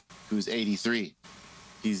 who's 83.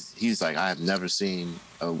 He's like, I have never seen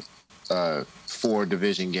 4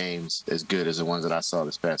 division games as good as the ones that I saw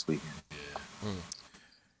this past weekend.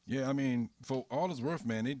 Yeah, I mean, for all it's worth,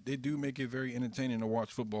 man, they do make it very entertaining to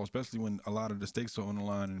watch football, especially when a lot of the stakes are on the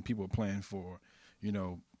line and people are playing for,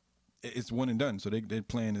 it's one and done. So they're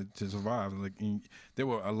playing to survive. Like there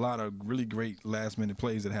were a lot of really great last-minute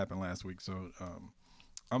plays that happened last week. So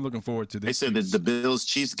I'm looking forward to this. They said that the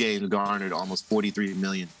Bills-Chiefs game garnered almost 43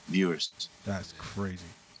 million viewers. That's crazy.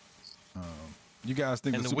 You guys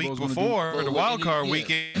think and the the Super week Bowl's before, the wild card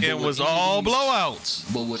weekend was all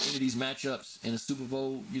blowouts. But would any of these matchups in the Super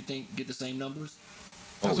Bowl, you think, get the same numbers?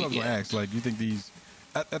 That's what I was going to ask. Like, you think these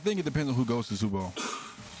 – I think it depends on who goes to the Super Bowl.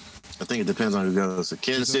 I think it depends on who goes. So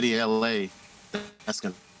Kansas City, L.A., that's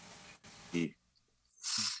going to be –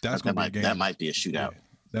 be a game. That might be a shootout. Yeah,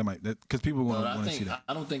 that might – because people want to see that.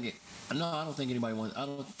 I don't think anybody wants –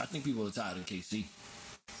 I think people are tired of KC.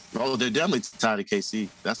 Oh, they're definitely tied to KC.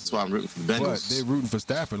 That's why I'm rooting for the Bengals. But they're rooting for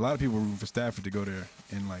Stafford. A lot of people are rooting for Stafford to go there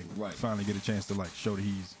and finally get a chance to show that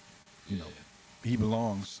he's, he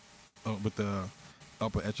belongs with the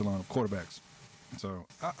upper echelon of quarterbacks. So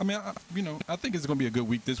I think it's going to be a good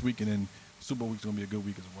week this week, and then Super Bowl week's going to be a good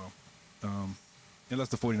week as well. Unless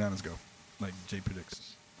the 49ers go, like Jay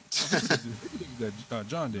predicts.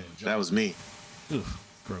 John did. That was me. Ugh,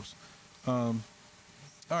 gross.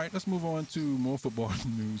 All right, let's move on to more football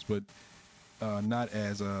news, but not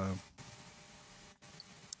as I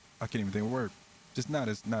can't even think of a word. Just not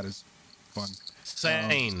as fun.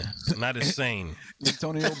 Sane, not as sane.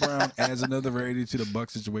 Antonio Brown adds another rarity to the Buck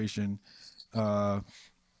situation. I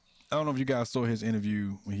don't know if you guys saw his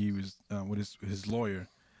interview when he was with his lawyer,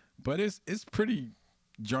 but it's pretty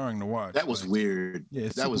jarring to watch. That was weird. Yeah,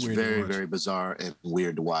 that was very, very bizarre and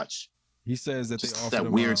weird to watch. He says that just they offered that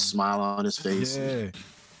him, weird smile on his face. Yeah.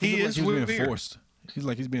 He is being weird. forced.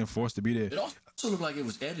 He's being forced to be there. It also also looked like it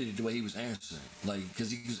was edited the way he was answering, like because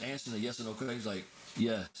he was answering a yes or no question. He's like,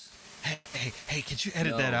 yes. Hey! Could you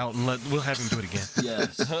edit that out and we'll have him do it again?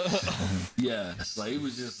 Yes. Yes. Like it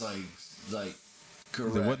was just like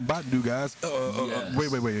correct. Like, what bot do, guys? Yes. Wait.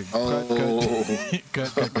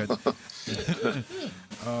 Cut.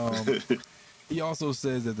 He also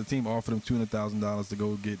says that the team offered him $200,000 to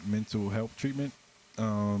go get mental health treatment.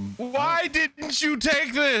 Why didn't you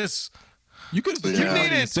take this? You could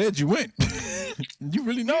have said you went. You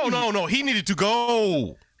really no. He needed to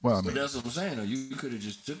go. Well, I But mean, that's what I'm saying. Though. You could have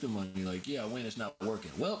just took the money. Like, yeah, I win. It's not working.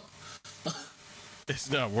 Well, it's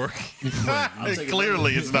not working.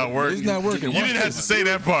 Clearly, it's not working. It's not working. You didn't have to say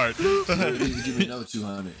that part. You need to give me another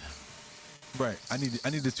 200. Right. I need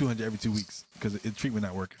this 200 every 2 weeks because the treatment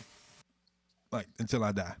not working. Like until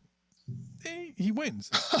I die. He wins.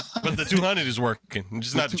 But the 200 is working,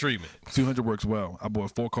 just not the treatment. 200 works well. I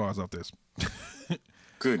bought 4 cars off this.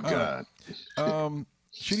 Good God.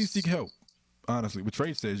 Should he seek help? Honestly, but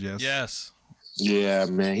Trey says yes. Yes. Yeah,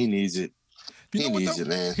 man, he needs it. He needs it,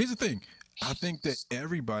 man. Here's the thing. I think that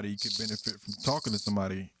everybody could benefit from talking to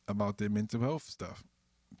somebody about their mental health stuff.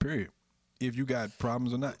 Period. If you got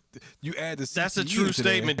problems or not, you add the. That's a true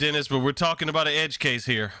statement, Dennis. But we're talking about an edge case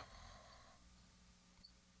here.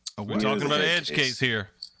 We're talking about an edge case here.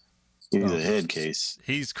 He's a head case.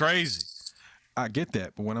 He's crazy. I get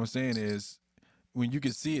that, but what I'm saying is, when you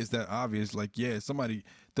can see it's that obvious. Like, yeah, somebody.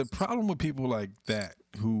 The problem with people like that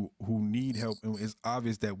who need help, and it's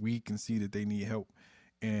obvious that we can see that they need help,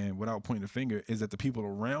 and without pointing the finger, is that the people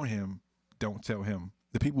around him don't tell him.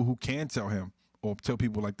 The people who can tell him or tell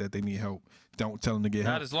people like that they need help don't tell him to get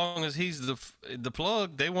help. Not as long as he's the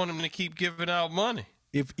plug. They want him to keep giving out money.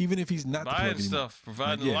 Even if he's not buying the plug stuff,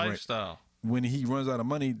 providing a lifestyle. Right. When he runs out of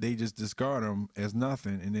money, they just discard him as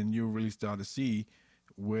nothing, and then you'll really start to see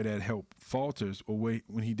where that help falters or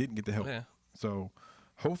when he didn't get the help. Yeah. So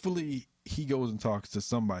hopefully he goes and talks to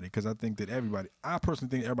somebody, because I think that I personally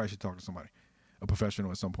think everybody should talk to somebody, a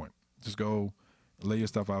professional at some point. Just go lay your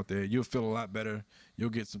stuff out there. You'll feel a lot better. You'll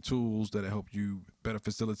get some tools that'll help you better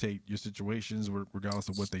facilitate your situations regardless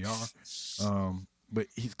of what they are. But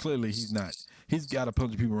he's not. He's got a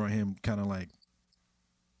bunch of people around him kind of like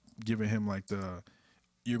giving him like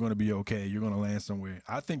you're going to be okay. You're going to land somewhere.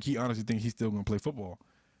 I think he honestly thinks he's still going to play football.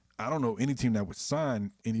 I don't know any team that would sign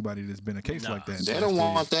anybody that's been a case like that. They don't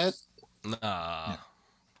want that. Nah. Yeah.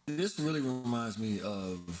 This really reminds me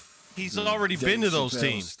of. He's already been to those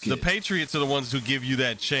teams. The Patriots are the ones who give you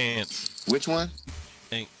that chance. Which one?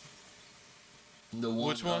 The one,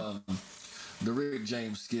 which one? The Rick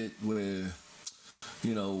James skit where,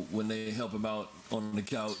 you know, when they help him out on the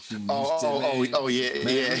couch. And yeah. We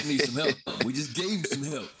need some help. We just gave him some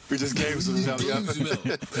help. That's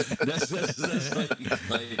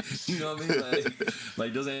like, you know what I mean?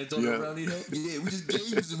 Like does Antonio Brown need help? Yeah, we just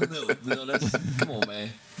gave him some help. You know, come on, man.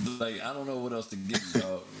 Like, I don't know what else to give you,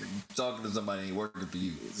 dog. Talking to somebody ain't working for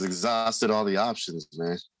you. It's exhausted all the options,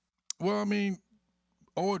 man. Well, I mean,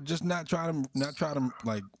 or just not try to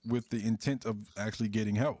like with the intent of actually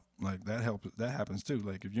getting help. Like that happens too.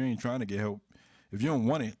 Like if you ain't trying to get help, if you don't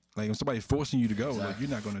want it, like if somebody's forcing you to go, like you're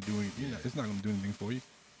not gonna do anything. It's not gonna do anything for you.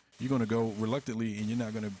 You're gonna go reluctantly, and you're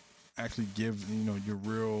not gonna actually give your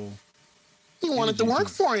real. You want it to work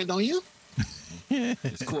for you, don't you?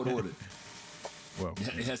 It's court ordered. Well,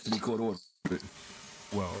 it has to be court ordered.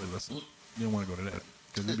 Well, listen, you don't want to go to that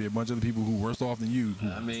because there'll be a bunch of other people who worse off than you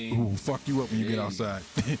who will fuck you up when you get outside.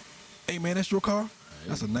 Hey man, that's your car?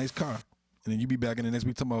 That's a nice car. And then you be back in the next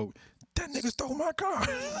week talking about that nigga stole my car.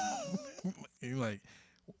 You're like,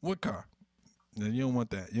 what car? And you don't want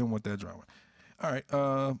that. You don't want that drama. All right.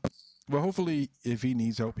 Well, hopefully, if he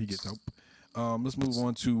needs help, he gets help. Let's move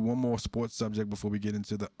on to one more sports subject before we get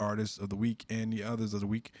into the artists of the week and the others of the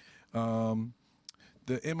week. The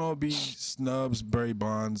MLB snubs Barry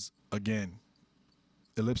Bonds again.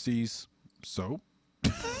 Ellipses. So.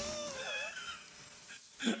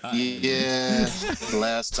 Yeah,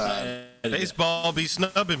 last time. Baseball be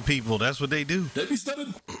snubbing people. That's what they do. They be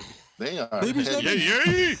snubbing. They are. They be petty.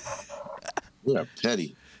 Yeah. They are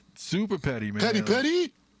petty. Super petty, man.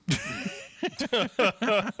 Petty.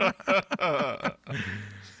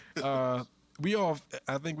 I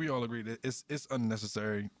think we all agree that it's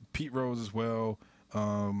unnecessary. Pete Rose as well.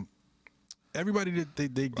 Everybody that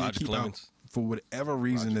they keep out for whatever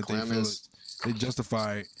reason that they feel they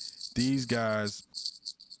justify. These guys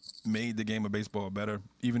made the game of baseball better,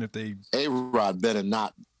 even if they. A-Rod better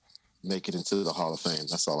not make it into the Hall of Fame.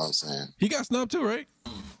 That's all I'm saying. He got snubbed too, right?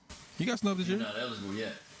 He got snubbed this year. He's not eligible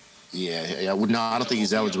yet. Yeah. No, I don't think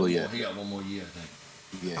he's eligible yet. He got one more year, I think.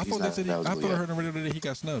 Yeah, I thought I heard him earlier that he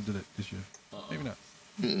got snubbed this year. Maybe not.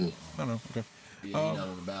 Mm-mm. I don't know. Okay. Yeah, he's not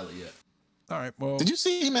on the ballot yet. All right. Well, did you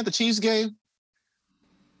see him at the Chiefs game?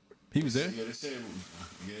 He was there. Yeah, they said.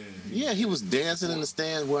 Yeah, he was dancing in the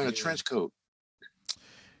stands wearing a trench coat.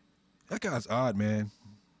 That guy's odd, man.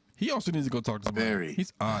 He also needs to go talk to somebody. Very.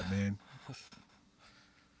 He's odd, man.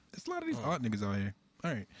 There's a lot of these odd niggas out here.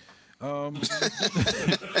 All right.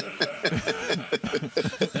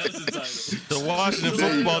 The Washington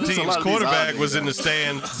football team's quarterback was in the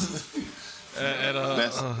stands.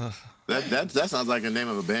 That sounds like the name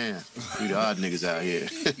of a band. We the odd niggas out here.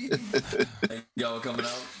 Y'all coming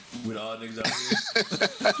out with odd niggas out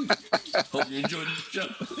here. Hope you enjoyed the show.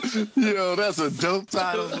 Yo, that's a dope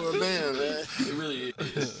title for a band, man. It really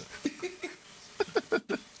is.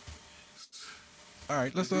 All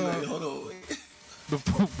right, let's hold on.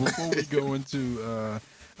 Before we go into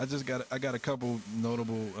I got a couple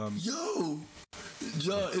notable Yo,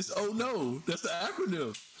 John, it's oh no. That's the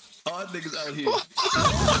acronym. Odd niggas out here.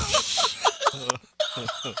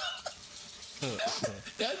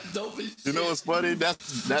 That's dope as shit. You know what's funny?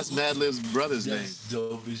 That's Madlib's brother's name.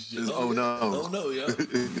 Dope as shit. Oh no. Oh no, yo.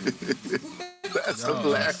 That's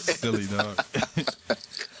hilarious. Silly dog.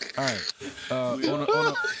 All right.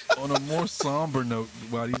 On a more somber note,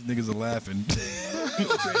 while these niggas are laughing. You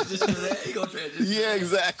gonna transition to that? You gonna transition? Yeah,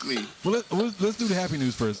 exactly. Well, let's do the happy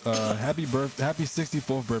news first. Happy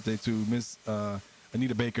 64th birthday to Miss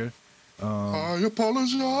Anita Baker. I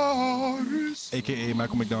apologize. AKA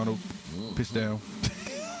Michael McDonald. Pitch down.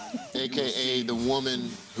 AKA the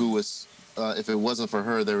woman who was, if it wasn't for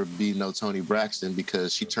her, there would be no Toni Braxton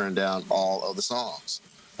because she turned down all of the songs.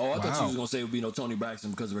 Oh, I thought you was gonna say it would be no Toni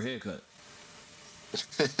Braxton because of her haircut.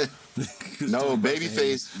 No,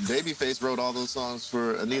 Babyface wrote all those songs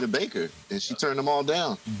for Anita Baker, and she turned them all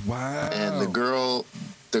down. Wow. And the girl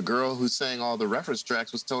who sang all the reference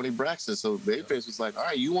tracks was Toni Braxton. So Babyface was like, "All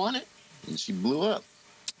right, you want it?" And she blew up.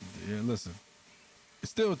 Yeah, listen.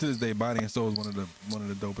 Still to this day, Body and Soul is one of the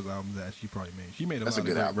dopest albums that she probably made. She made a lot of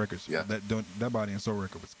great records. Yeah. That Body and Soul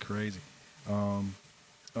record was crazy.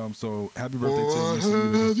 So happy birthday What to Miss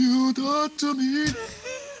Anita. have you done to me?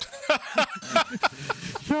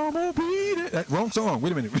 That wrong song.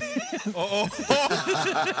 Wait a minute.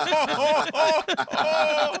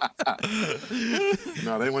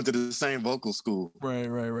 No, they went to the same vocal school.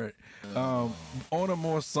 Right. On a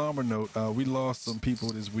more somber note, we lost some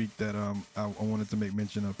people this week that I wanted to make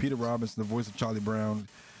mention of. Peter Robinson, the voice of Charlie Brown.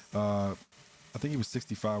 I think he was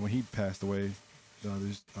 65 when he passed away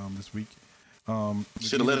this week.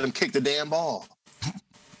 Should have let him kick the damn ball.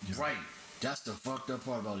 Yeah. Right. That's the fucked up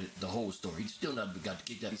part about it, the whole story. He still never got to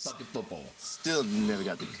kick that fucking football. Still never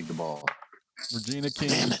got to kick the ball. Regina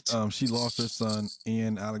King, she lost her son,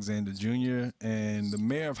 Ian Alexander Jr., and the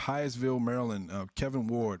mayor of Hyattsville, Maryland, Kevin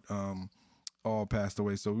Ward, all passed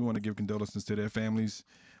away. So we want to give condolences to their families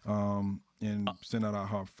and send out our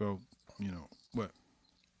heartfelt, what?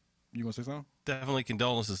 You going to say something? Definitely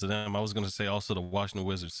condolences to them. I was going to say also the Washington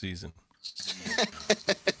Wizards season.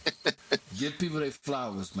 Give people their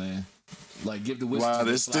flowers, man. Like, give the Wizards. Wow,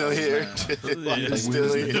 they're still here. They're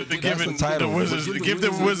still here. Give the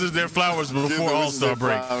Wizards their flowers before All-Star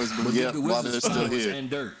break. Yeah, while they're still here. And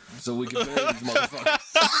dirt, so we can bury these motherfuckers.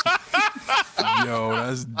 Yo,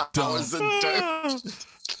 that's dumb.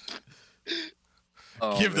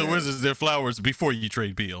 Give the Wizards their flowers before you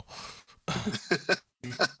trade Beal.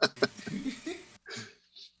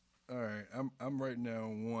 All right, I'm writing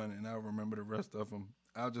down one, and I'll remember the rest of them.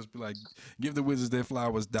 I'll just be like, give the Wizards their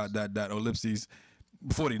flowers, ... ellipses,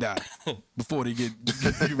 before they die, before they get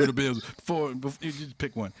rid of Bills. Before you just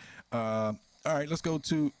pick one. All right, let's go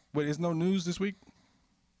to. Wait, there's no news this week.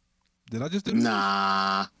 Did I just do?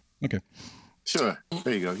 Nah. Okay. Sure.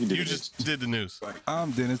 There you go. You just did the news.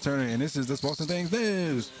 I'm Dennis Turner, and this is the Sports and Things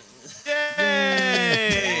News.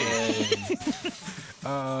 Yay!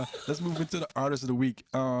 Let's move into the artist of the week.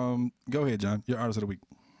 Go ahead, John. Your artist of the week.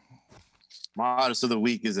 My artist of the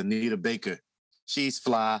week is Anita Baker. She's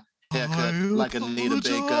fly, haircut like Anita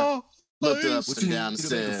Baker. Looked up and down and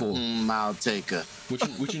said, I'll take her.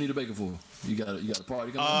 What you need a Baker for? You got a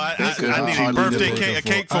party coming? I need a birthday cake, a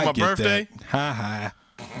cake for my birthday. Ha.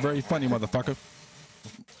 Very funny, motherfucker.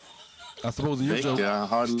 I suppose in your joke, he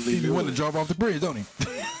wanted to drop off the bridge, don't he?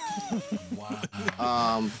 Wow.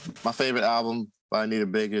 My favorite album by Anita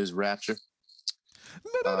Baker is Rapture,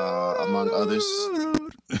 among others.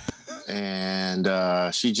 And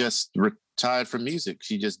she just retired from music.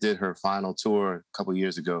 She just did her final tour a couple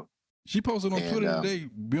years ago. She posted on Twitter today,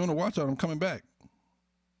 be on the watch out, I'm coming back.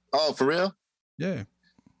 Oh, for real? Yeah.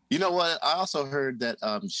 You know what? I also heard that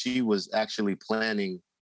she was actually planning,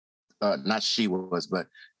 not she was, but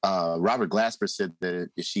Robert Glasper said that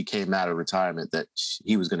if she came out of retirement, that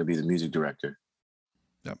he was going to be the music director.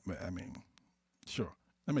 I mean, sure,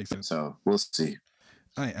 that makes sense. So we'll see.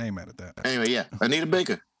 I ain't mad at that. Anyway, yeah, Anita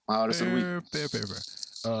Baker, my artist of the week.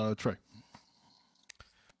 Fair. Trey.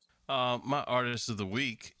 My artist of the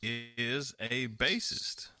week is a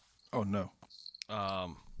bassist. Oh no.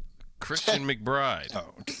 Christian McBride.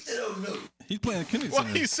 Oh, he's playing Kennedy Why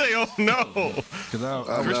Center. you say, "Oh no"?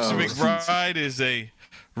 Christian McBride is a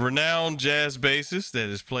renowned jazz bassist that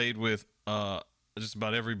has played with just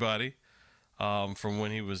about everybody from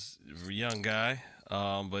when he was a young guy.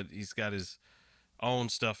 But he's got his own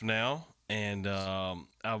stuff now. And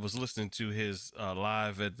I was listening to his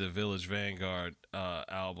Live at the Village Vanguard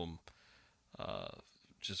album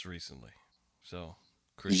just recently. So,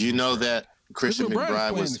 Did you know that Christian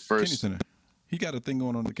McBride was the first? He got a thing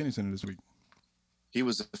going on at the Kennedy Center this week. He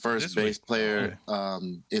was the first bass player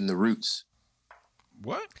in the Roots.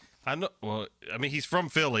 What? I know. Well, I mean, he's from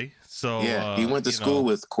Philly, so yeah, he went to school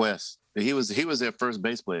with Quest. He was their first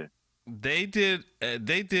bass player. They did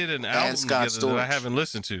an album together that I haven't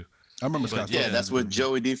listened to. I remember Scott. Yeah, that's with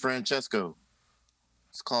Joey DeFrancesco.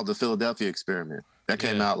 It's called the Philadelphia Experiment. That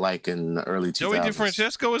came out like in the early 2000s. Joey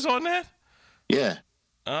DeFrancesco is on that? Yeah.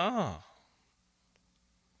 Oh.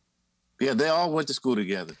 Yeah, they all went to school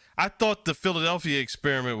together. I thought the Philadelphia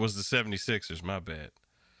Experiment was the 76ers. My bad.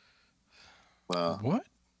 Well, what?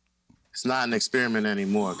 It's not an experiment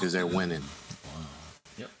anymore because they're winning.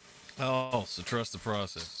 Yep. Oh, so trust the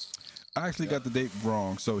process. I actually got the date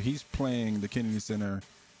wrong. So he's playing the Kennedy Center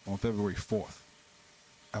on February 4th.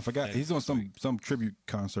 I forgot. He's on some tribute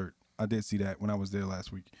concert. I did see that when I was there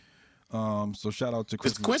last week. So shout out to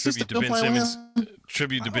Chris. Tribute to Ben Simmons.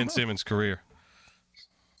 Tribute to Ben Simmons' career.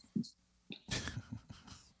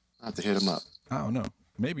 I have to hit him up. I don't know.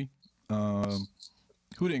 Maybe. Who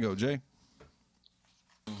didn't go? Jay?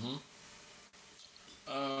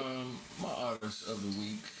 My artist of the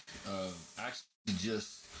week actually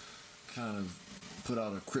just kind of put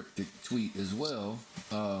out a cryptic tweet as well.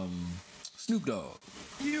 Snoop Dogg.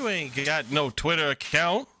 You ain't got no Twitter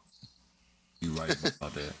account. You're right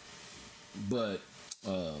about that. But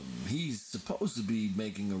he's supposed to be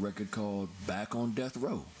making a record called Back on Death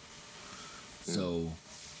Row. So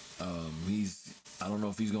I don't know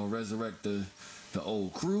if he's gonna resurrect the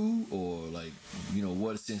old crew or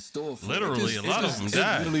what's in store for literally a lot of them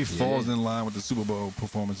died. It literally falls in line with the Super Bowl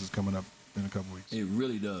performances coming up in a couple weeks. It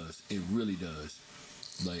really does.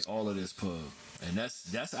 Like all of this pub. And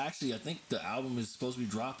that's actually, I think the album is supposed to be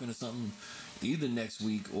dropping or something either next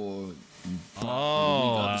week or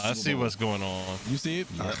I see what's going on. You see it?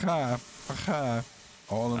 Yep. Aha.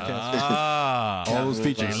 All them cats. All those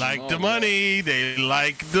features. They like the money. They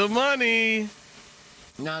like the money.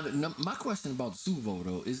 Now, my question about the Super Bowl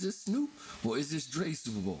though, is this Snoop or is this Dre's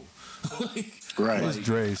Super Bowl? Right. It's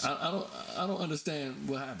Dre's. I don't understand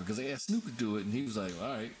what happened because they asked Snoop to do it and he was like, all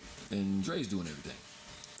right, and Dre's doing everything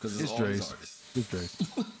because it's all Dre's. his artists. It's Dre's.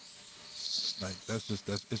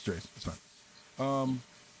 It's Dre's. It's fine.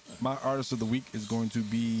 My artist of the week is going to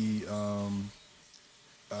be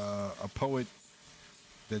a poet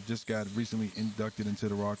that just got recently inducted into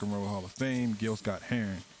the Rock and Roll Hall of Fame, Gil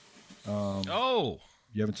Scott-Heron.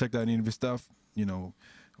 You haven't checked out any of his stuff?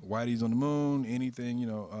 Whitey's on the Moon, anything,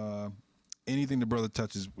 anything the brother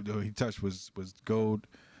touches, he touched was gold.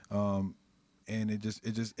 And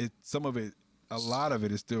some of it, a lot of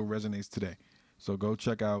it still resonates today. So go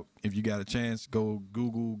check out, if you got a chance, go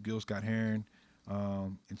Google Gil Scott-Heron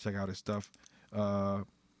and check out his stuff.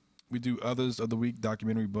 We do others of the week,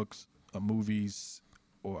 documentary, books, movies,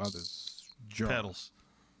 or others. Pedals.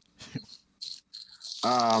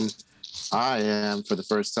 I am, for the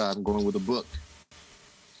first time, going with a book.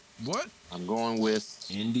 What? I'm going with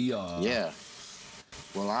NDR. Yeah.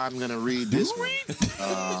 Well, I'm going to read this one.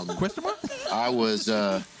 Question mark? I was,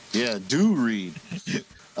 do read.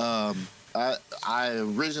 I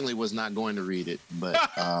originally was not going to read it, but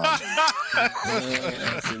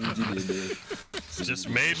just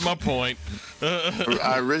made my point.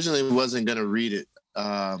 I originally wasn't going to read it,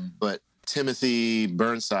 but Timothy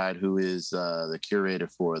Burnside, who is the curator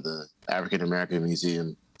for the African American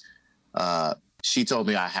Museum, she told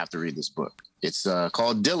me I have to read this book. It's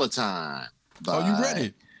called Dilettante. Oh, you read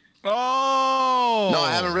it? Oh, no,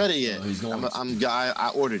 I haven't read it yet.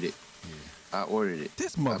 I ordered it. I ordered it.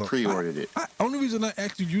 This mother. I pre-ordered it. Only reason I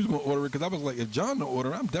asked you was gonna order it because I was like, if John don't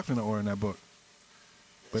order, I'm definitely not ordering that book.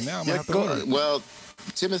 But now I'm gonna have to order it. Well,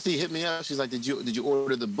 Timothy hit me up. She's like, "Did you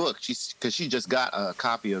order the book?" Because she just got a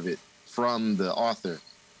copy of it from the author,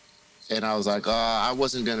 and I was like, I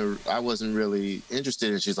wasn't really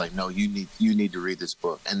interested. And she's like, "No, you need to read this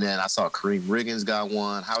book." And then I saw Kareem Riggins got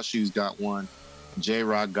one, House Shoes got one,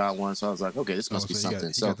 J-Rock got one. So I was like, "Okay, this must be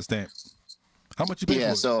something." He got the stamp. How much you pay for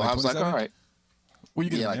it? So I was like, all right. Where you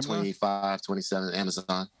get it? Like Amazon? 25, 27,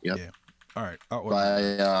 Amazon. Yep. Yeah. All right.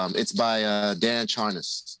 It's by Dan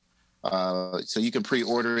Charnas. So you can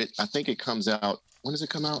pre-order it. I think it comes out. When does it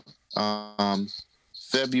come out?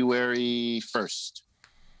 February 1st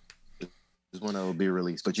is when it will be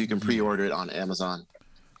released. But you can pre-order it on Amazon.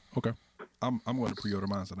 Okay. I'm going to pre-order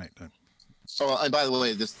mine tonight then. Oh, and by the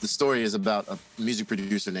way, the story is about a music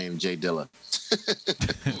producer named Jay Dilla.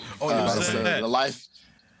 The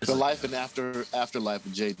life and afterlife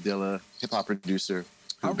of Jay Dilla, hip hop producer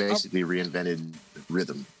who basically reinvented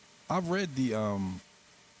rhythm. I've read the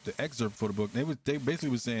excerpt for the book. They basically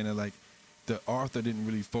was saying that like the author didn't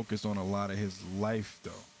really focus on a lot of his life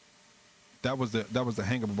though. That was the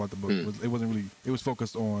hang up about the book. It wasn't really. It was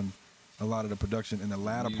focused on a lot of the production in the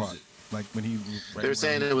latter part. Like when he. They were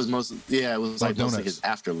saying it was mostly. Yeah, it was like mostly his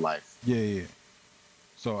afterlife. Yeah.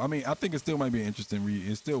 So I mean, I think it still might be an interesting read.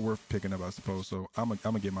 It's still worth picking up, I suppose. So I'm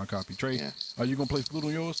gonna get my copy. Trey, are you gonna play flute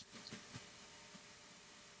on yours?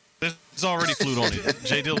 There's already flute on it.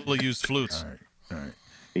 Jay Dilla used flutes. All right.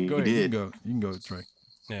 Go ahead. You can go, Trey.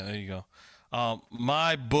 Yeah, there you go.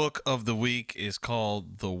 My book of the week is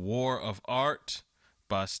called The War of Art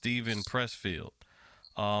by Stephen Pressfield.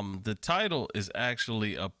 The title is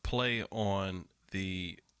actually a play on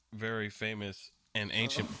the very famous and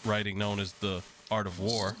ancient writing known as The Art of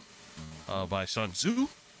War by Sun Tzu.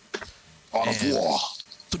 Art of War.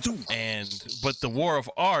 But the War of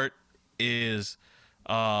Art is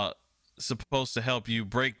supposed to help you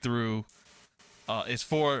break through. It's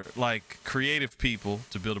for like creative people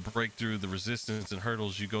to be able to break through the resistance and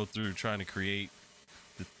hurdles you go through trying to create,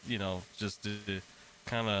 just the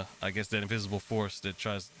kind of, I guess, that invisible force that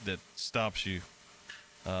stops you.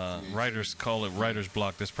 Writers call it writer's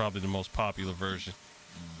block. That's probably the most popular version.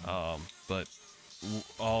 But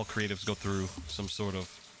all creatives go through some sort of,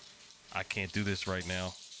 I can't do this right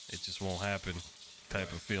now, it just won't happen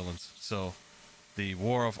type of feelings. So The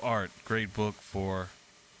War of Art, great book for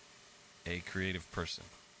a creative person.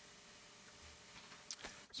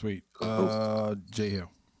 Sweet. Jay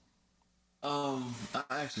Hill. I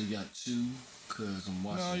actually got two because I'm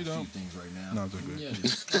watching a few things right now. No, it's okay.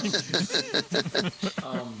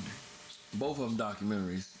 Yeah, both of them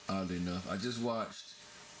documentaries, oddly enough. I just watched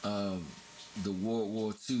the World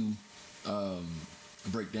War II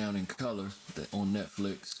breakdown in color on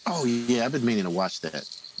Netflix. Oh yeah, I've been meaning to watch that.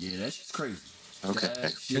 Yeah, that shit's crazy. Okay.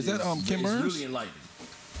 Is that Kim Burns? It's really enlightening.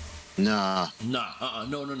 No.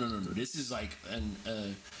 This is like,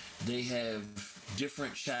 they have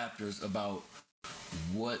different chapters about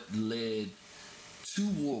what led to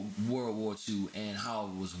World War II and how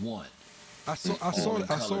it was won. I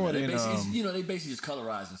saw it in they basically just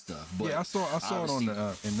colorizing stuff. But yeah, I saw it on in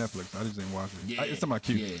Netflix. I just didn't watch it. Yeah, it's on my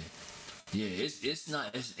queue. Yeah,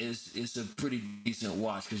 it's a pretty decent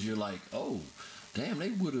watch because you're like, oh, damn, they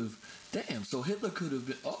would have. Damn, so Hitler could have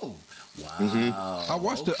been. Oh, wow. Mm-hmm. I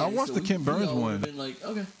watched the Kim Burns one. Been like,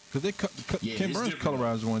 okay, because Kim Burns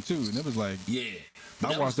colorized one too, and it was like,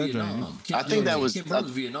 I watched that joint. I think that was Kim Burns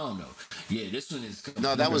was Vietnam though. Yeah, this one is.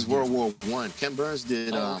 No, that was World War I. Kim Burns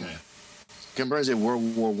did. Kim Burns did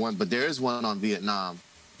World War I, but there is one on Vietnam.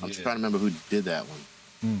 I'm just trying to remember who did that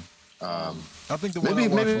one. I think the one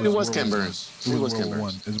maybe it was Kim Burns. Maybe it was Kim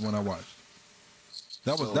Burns. Is one I watched.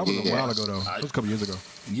 That was a while ago though. It was a couple years ago.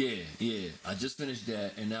 Yeah. I just finished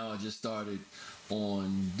that, and now I just started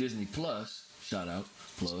on Disney Plus. Shout out,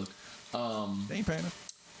 plug. They ain't paying us.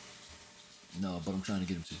 No, but I'm trying to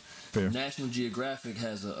get them to. Fair. National Geographic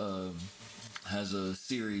has a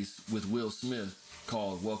series with Will Smith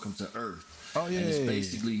called Welcome to Earth. Oh yeah. And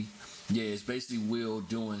it's basically Will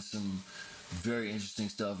doing some very interesting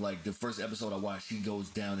stuff. Like the first episode I watched, he goes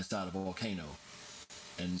down inside a volcano.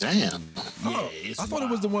 And damn. It's I thought it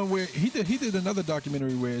was the one where he did another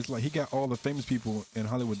documentary where it's like he got all the famous people in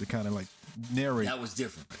Hollywood to kind of like narrate. That was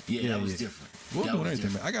different. That was different. Will's doing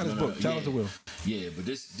everything, man. I got his book. Shout out to Will. Yeah, but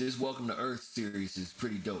this Welcome to Earth series is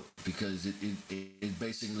pretty dope because it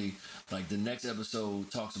basically, like, the next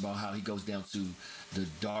episode talks about how he goes down to the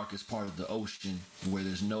darkest part of the ocean where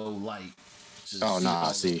there's no light.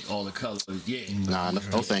 I see all the colors. Yeah.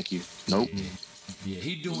 No, thank you. Nope. Yeah,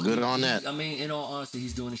 he doing good on that. I mean, in all honesty,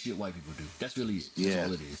 he's doing the shit white people do. That's really it. That's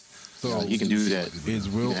all it is. So he can do that. Is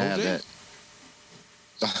Will OJ?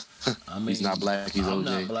 I mean, he's not black. He's OJ. I'm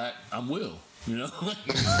not black. I'm Will. You know.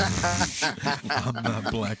 I'm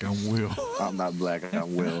not black. I'm Will. I'm not black.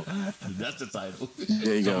 I'm Will. That's the title.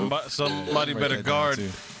 There you go. Somebody better guard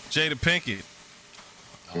Jada Pinkett.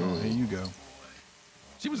 Oh, here you go.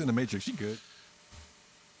 She was in the Matrix. She good.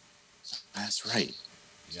 That's right.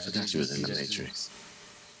 I thought she was in the Matrix.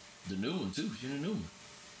 The new one too. She's in the new one.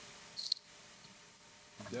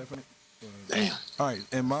 Definitely. Damn. All right,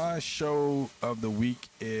 and my show of the week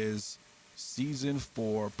is season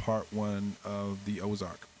 4, part 1 of the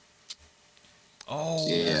Ozark. Oh,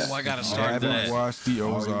 Yeah. I gotta I start haven't that. watched the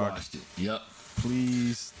Already Ozark. watched it. Yep.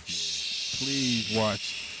 Please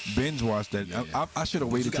watch. Binge watch that. Yeah. I should have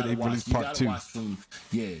But you waited till gotta they watch- released you part gotta 2. watch from-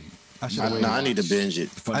 yeah. I should have No, waited. I need to binge it.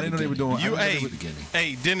 From I didn't know they were doing. You, I didn't know hey, they were-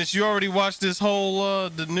 hey, Dennis, you already watched this whole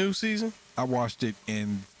the new season? I watched it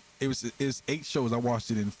in. It's 8 shows. I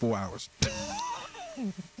watched it in 4 hours.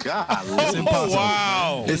 God, It's impossible.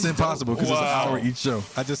 wow. It's impossible because it's an Wow. hour each show.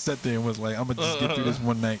 I just sat there and was like, I'm gonna just get through this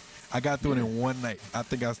one night. I got through it in one night. I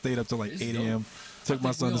think I stayed up till like It's 8 dope. a.m. Took I my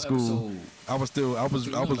think son we to on school. episode- I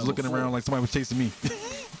was looking number around 4. like somebody was chasing me.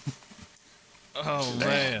 Oh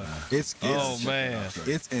man. It's Oh man.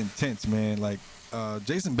 it's intense, man. Like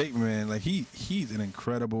Jason Bateman, man, like he's an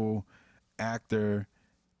incredible actor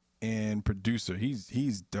and producer.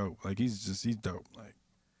 He's dope. Like he's dope. Like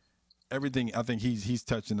everything I think he's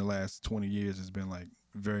touched in the last 20 years has been like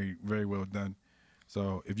very, very well done.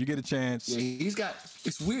 So if you get a chance, Yeah, he's got.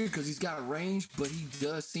 It's weird because he's got range, but he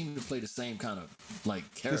does seem to play the same kind of like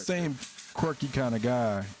character. the same quirky kind of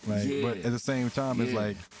guy. Like, Yeah. but at the same time, it's Yeah.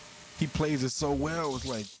 like he plays it so well. It's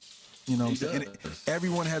like, you know, what I'm He saying? And does.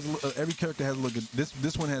 everyone has every character has a look.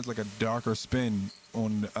 This one has like a darker spin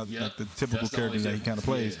on the, Yep. like the typical That's the only characters that he kind of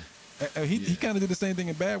difference. plays. He kind of did the same thing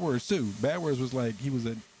in Bad Words too. Bad Words was like he was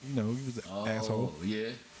an asshole, Oh yeah.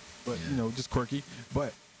 but just quirky.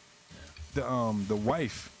 But the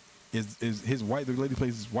wife is his wife. The lady who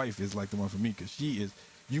plays his wife is like the one for me because she is.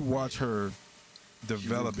 You watch her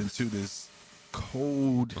develop into this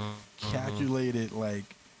cold, calculated like.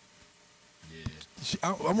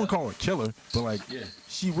 I'm gonna call her a killer, but like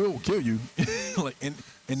she will kill you, like and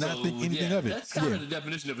not So, think anything yeah, of it. That's kind of the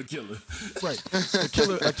definition of a killer. Right.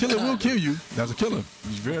 A killer will kill you. That's a killer.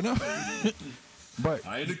 Fair enough. But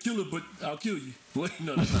I ain't a killer, but I'll kill you. Wait,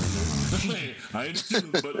 no, that's not it. I ain't a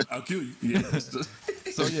killer, but I'll kill you. Yeah.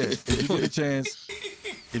 so yeah, if you get a chance,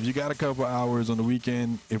 if you got a couple hours on the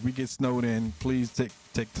weekend, if we get snowed in, please take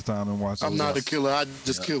the time and watch. I'm not a killer. I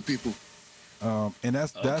just kill people. And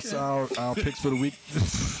that's Okay. our picks for the week.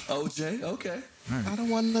 OJ, okay. I don't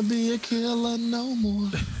want to be a killer no more.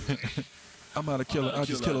 I'm not a killer. I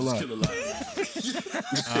just kill a lot.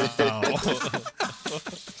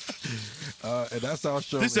 And that's our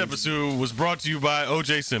show. This episode was brought to you by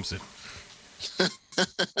O.J. Simpson.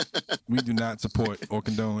 We do not support or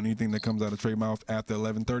condone anything that comes out of Trey mouth after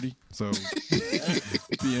 11:30. So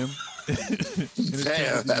p.m.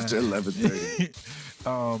 Damn, after 11:30.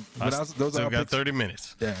 But those are our got picks. 30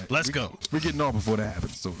 minutes. Yeah, Let's go. We're getting off before that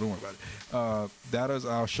happens, so don't worry about it. That is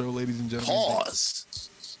our show, ladies and gentlemen. Pause.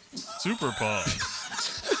 Super pause.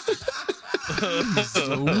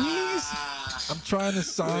 Louise, I'm trying to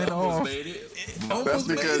sign off. Made it. That's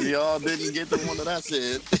because y'all didn't get the one that I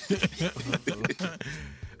said.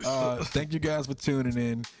 Thank you guys for tuning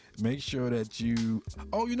in. Make sure that you.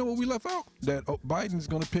 Oh, you know what we left out? That Biden's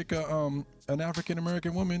going to pick an African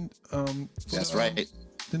American woman. That's for, right.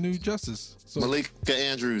 The new justice. So, Malika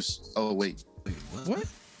Andrews. Oh wait. what?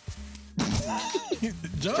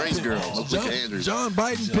 John, Praise girl. Malika Andrews. John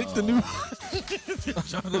Biden picked the new.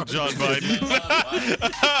 John Biden.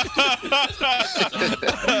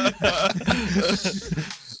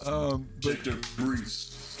 Check the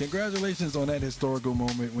briefs. Congratulations on that historical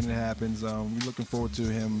moment when it happens. We're looking forward to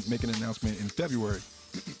him making an announcement in February.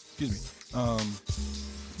 Excuse me.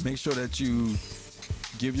 Make sure that you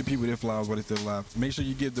give your people their flowers while they're still alive. Make sure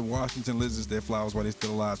you give the Washington Lizards their flowers while they're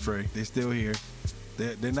still alive, Trey. They're still here.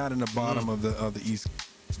 They're not in the bottom of the East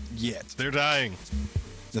yet. They're dying.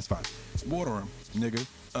 That's fine. Water them, nigga.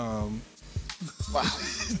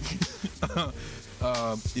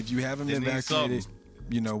 If you haven't They been need vaccinated, something.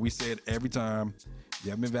 you know, we say it every time. You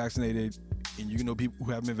haven't been vaccinated, and you know people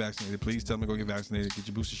who haven't been vaccinated, please tell them to go get vaccinated, get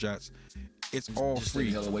your booster shots. It's all Just free.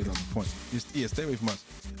 stay the hell away from them. Point. Stay away from us.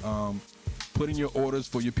 Put in your orders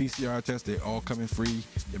for your PCR test. They're all coming free.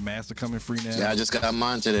 Your masks are coming free now. Yeah, I just got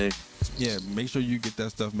mine today. Yeah, make sure you get that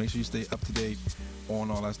stuff. Make sure you stay up to date on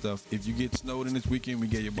all that stuff. If you get snowed in this weekend, we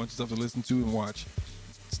get you a bunch of stuff to listen to and watch.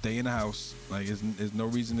 Stay in the house. Like, there's no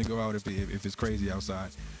reason to go out if it's crazy outside.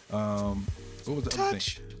 What was the other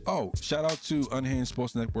thing? Oh, shout out to Unhinged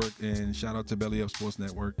Sports Network and shout out to Belly Up Sports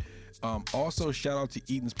Network. Also, shout out to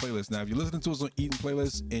Eaton's Playlist. Now, if you're listening to us on Eaton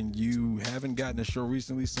Playlist and you haven't gotten a show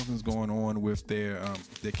recently, something's going on with their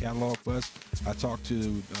catalog for us. I talked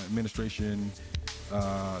to administration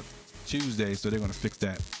Tuesday, so they're going to fix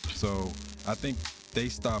that. So I think they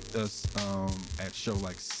stopped us at show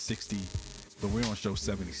like 60, but we're on show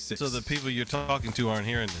 76. So the people you're talking to aren't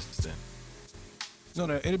hearing this then?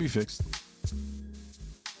 No, it'll be fixed.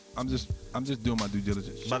 I'm just doing my due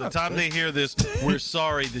diligence. By the time they hear this, we're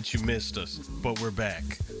sorry that you missed us, but we're back.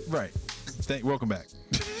 Right. Welcome back.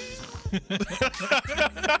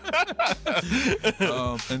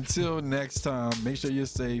 Until next time, make sure you're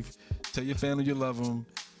safe. Tell your family you love them.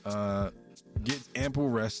 Get ample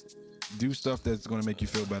rest. Do stuff that's going to make you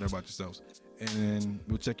feel better about yourselves. And then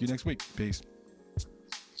we'll check you next week. Peace.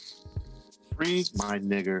 Free my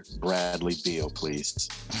nigger Bradley Beal, please.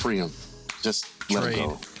 Free him. Just let him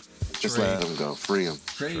go. Just let him go. Free him.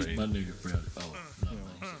 Trade my nigger Bradley. Oh, no,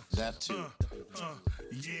 that too.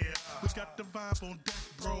 Yeah, we got the vibe on deck,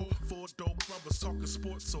 bro. Four dope brothers talking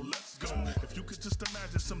sports, so let's go. If you could just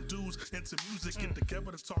imagine some dudes into music get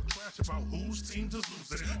together to talk trash about whose teams is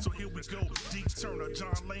losing. So here we go. D. Turner,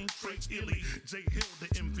 John Lane, Trey Illy, Jay Hill, the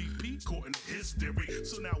MVP, caught in history.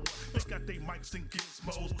 So now what? They got they mics and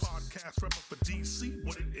gizmos. Podcast rapper for DC,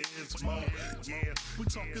 what it is, mo. Yeah, we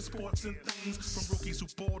talking sports and things from rookies who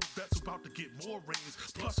ball to vets who about to get more rings,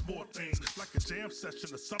 plus more things like a jam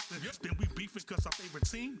session or something. Then we beefing cause our favorite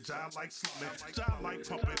team, John like slumming, John like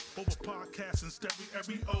pumping, over podcasts and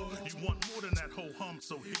stereo. You want more than that whole hum,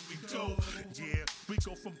 so here we go. Yeah, we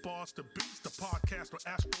go from bars to beats, the podcast or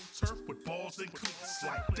AstroTurf with balls and cleats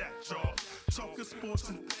like that, y'all. Talking sports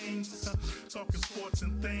and things, talking sports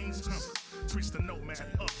and things. Preach the nomad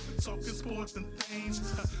up, talking sports and things.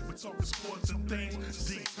 We're talking sports and things.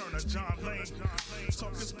 D. Turner, John Lane,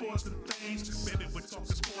 talking sports and things. Baby, we're talking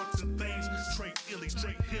sports and things. Trey Illy,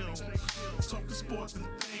 Jay Hill, talking sports and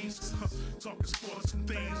things. Talking sports and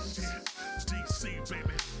things. DC,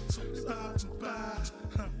 baby.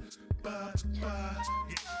 Bye. Yeah,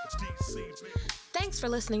 DC, baby. Thanks for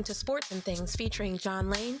listening to Sports and Things featuring John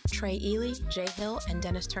Lane, Trey Ely, Jay Hill, and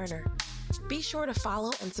Dennis Turner. Be sure to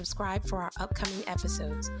follow and subscribe for our upcoming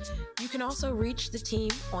episodes. You can also reach the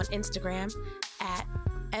team on Instagram at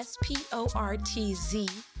SPORTZANDTHINGZ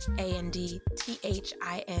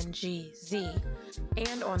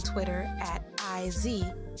and on Twitter at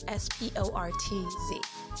IZSPORTZ.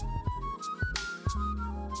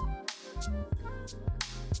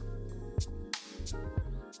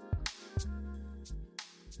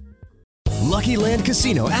 Lucky Land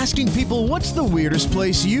Casino, asking people, what's the weirdest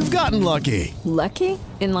place you've gotten lucky? Lucky?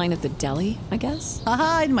 In line at the deli, I guess?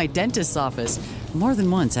 Aha, in my dentist's office. More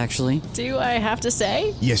than once, actually. Do I have to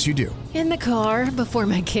say? Yes, you do. In the car before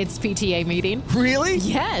my kids' PTA meeting. Really?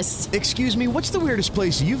 Yes. Excuse me, what's the weirdest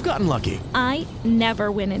place you've gotten lucky? I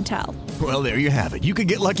never win and tell. Well, there you have it. You can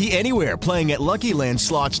get lucky anywhere, playing at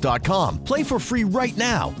LuckyLandSlots.com. Play for free right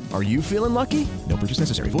now. Are you feeling lucky? No purchase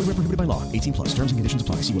necessary. Void where prohibited by law. 18+. Terms and conditions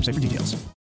apply. See website for details.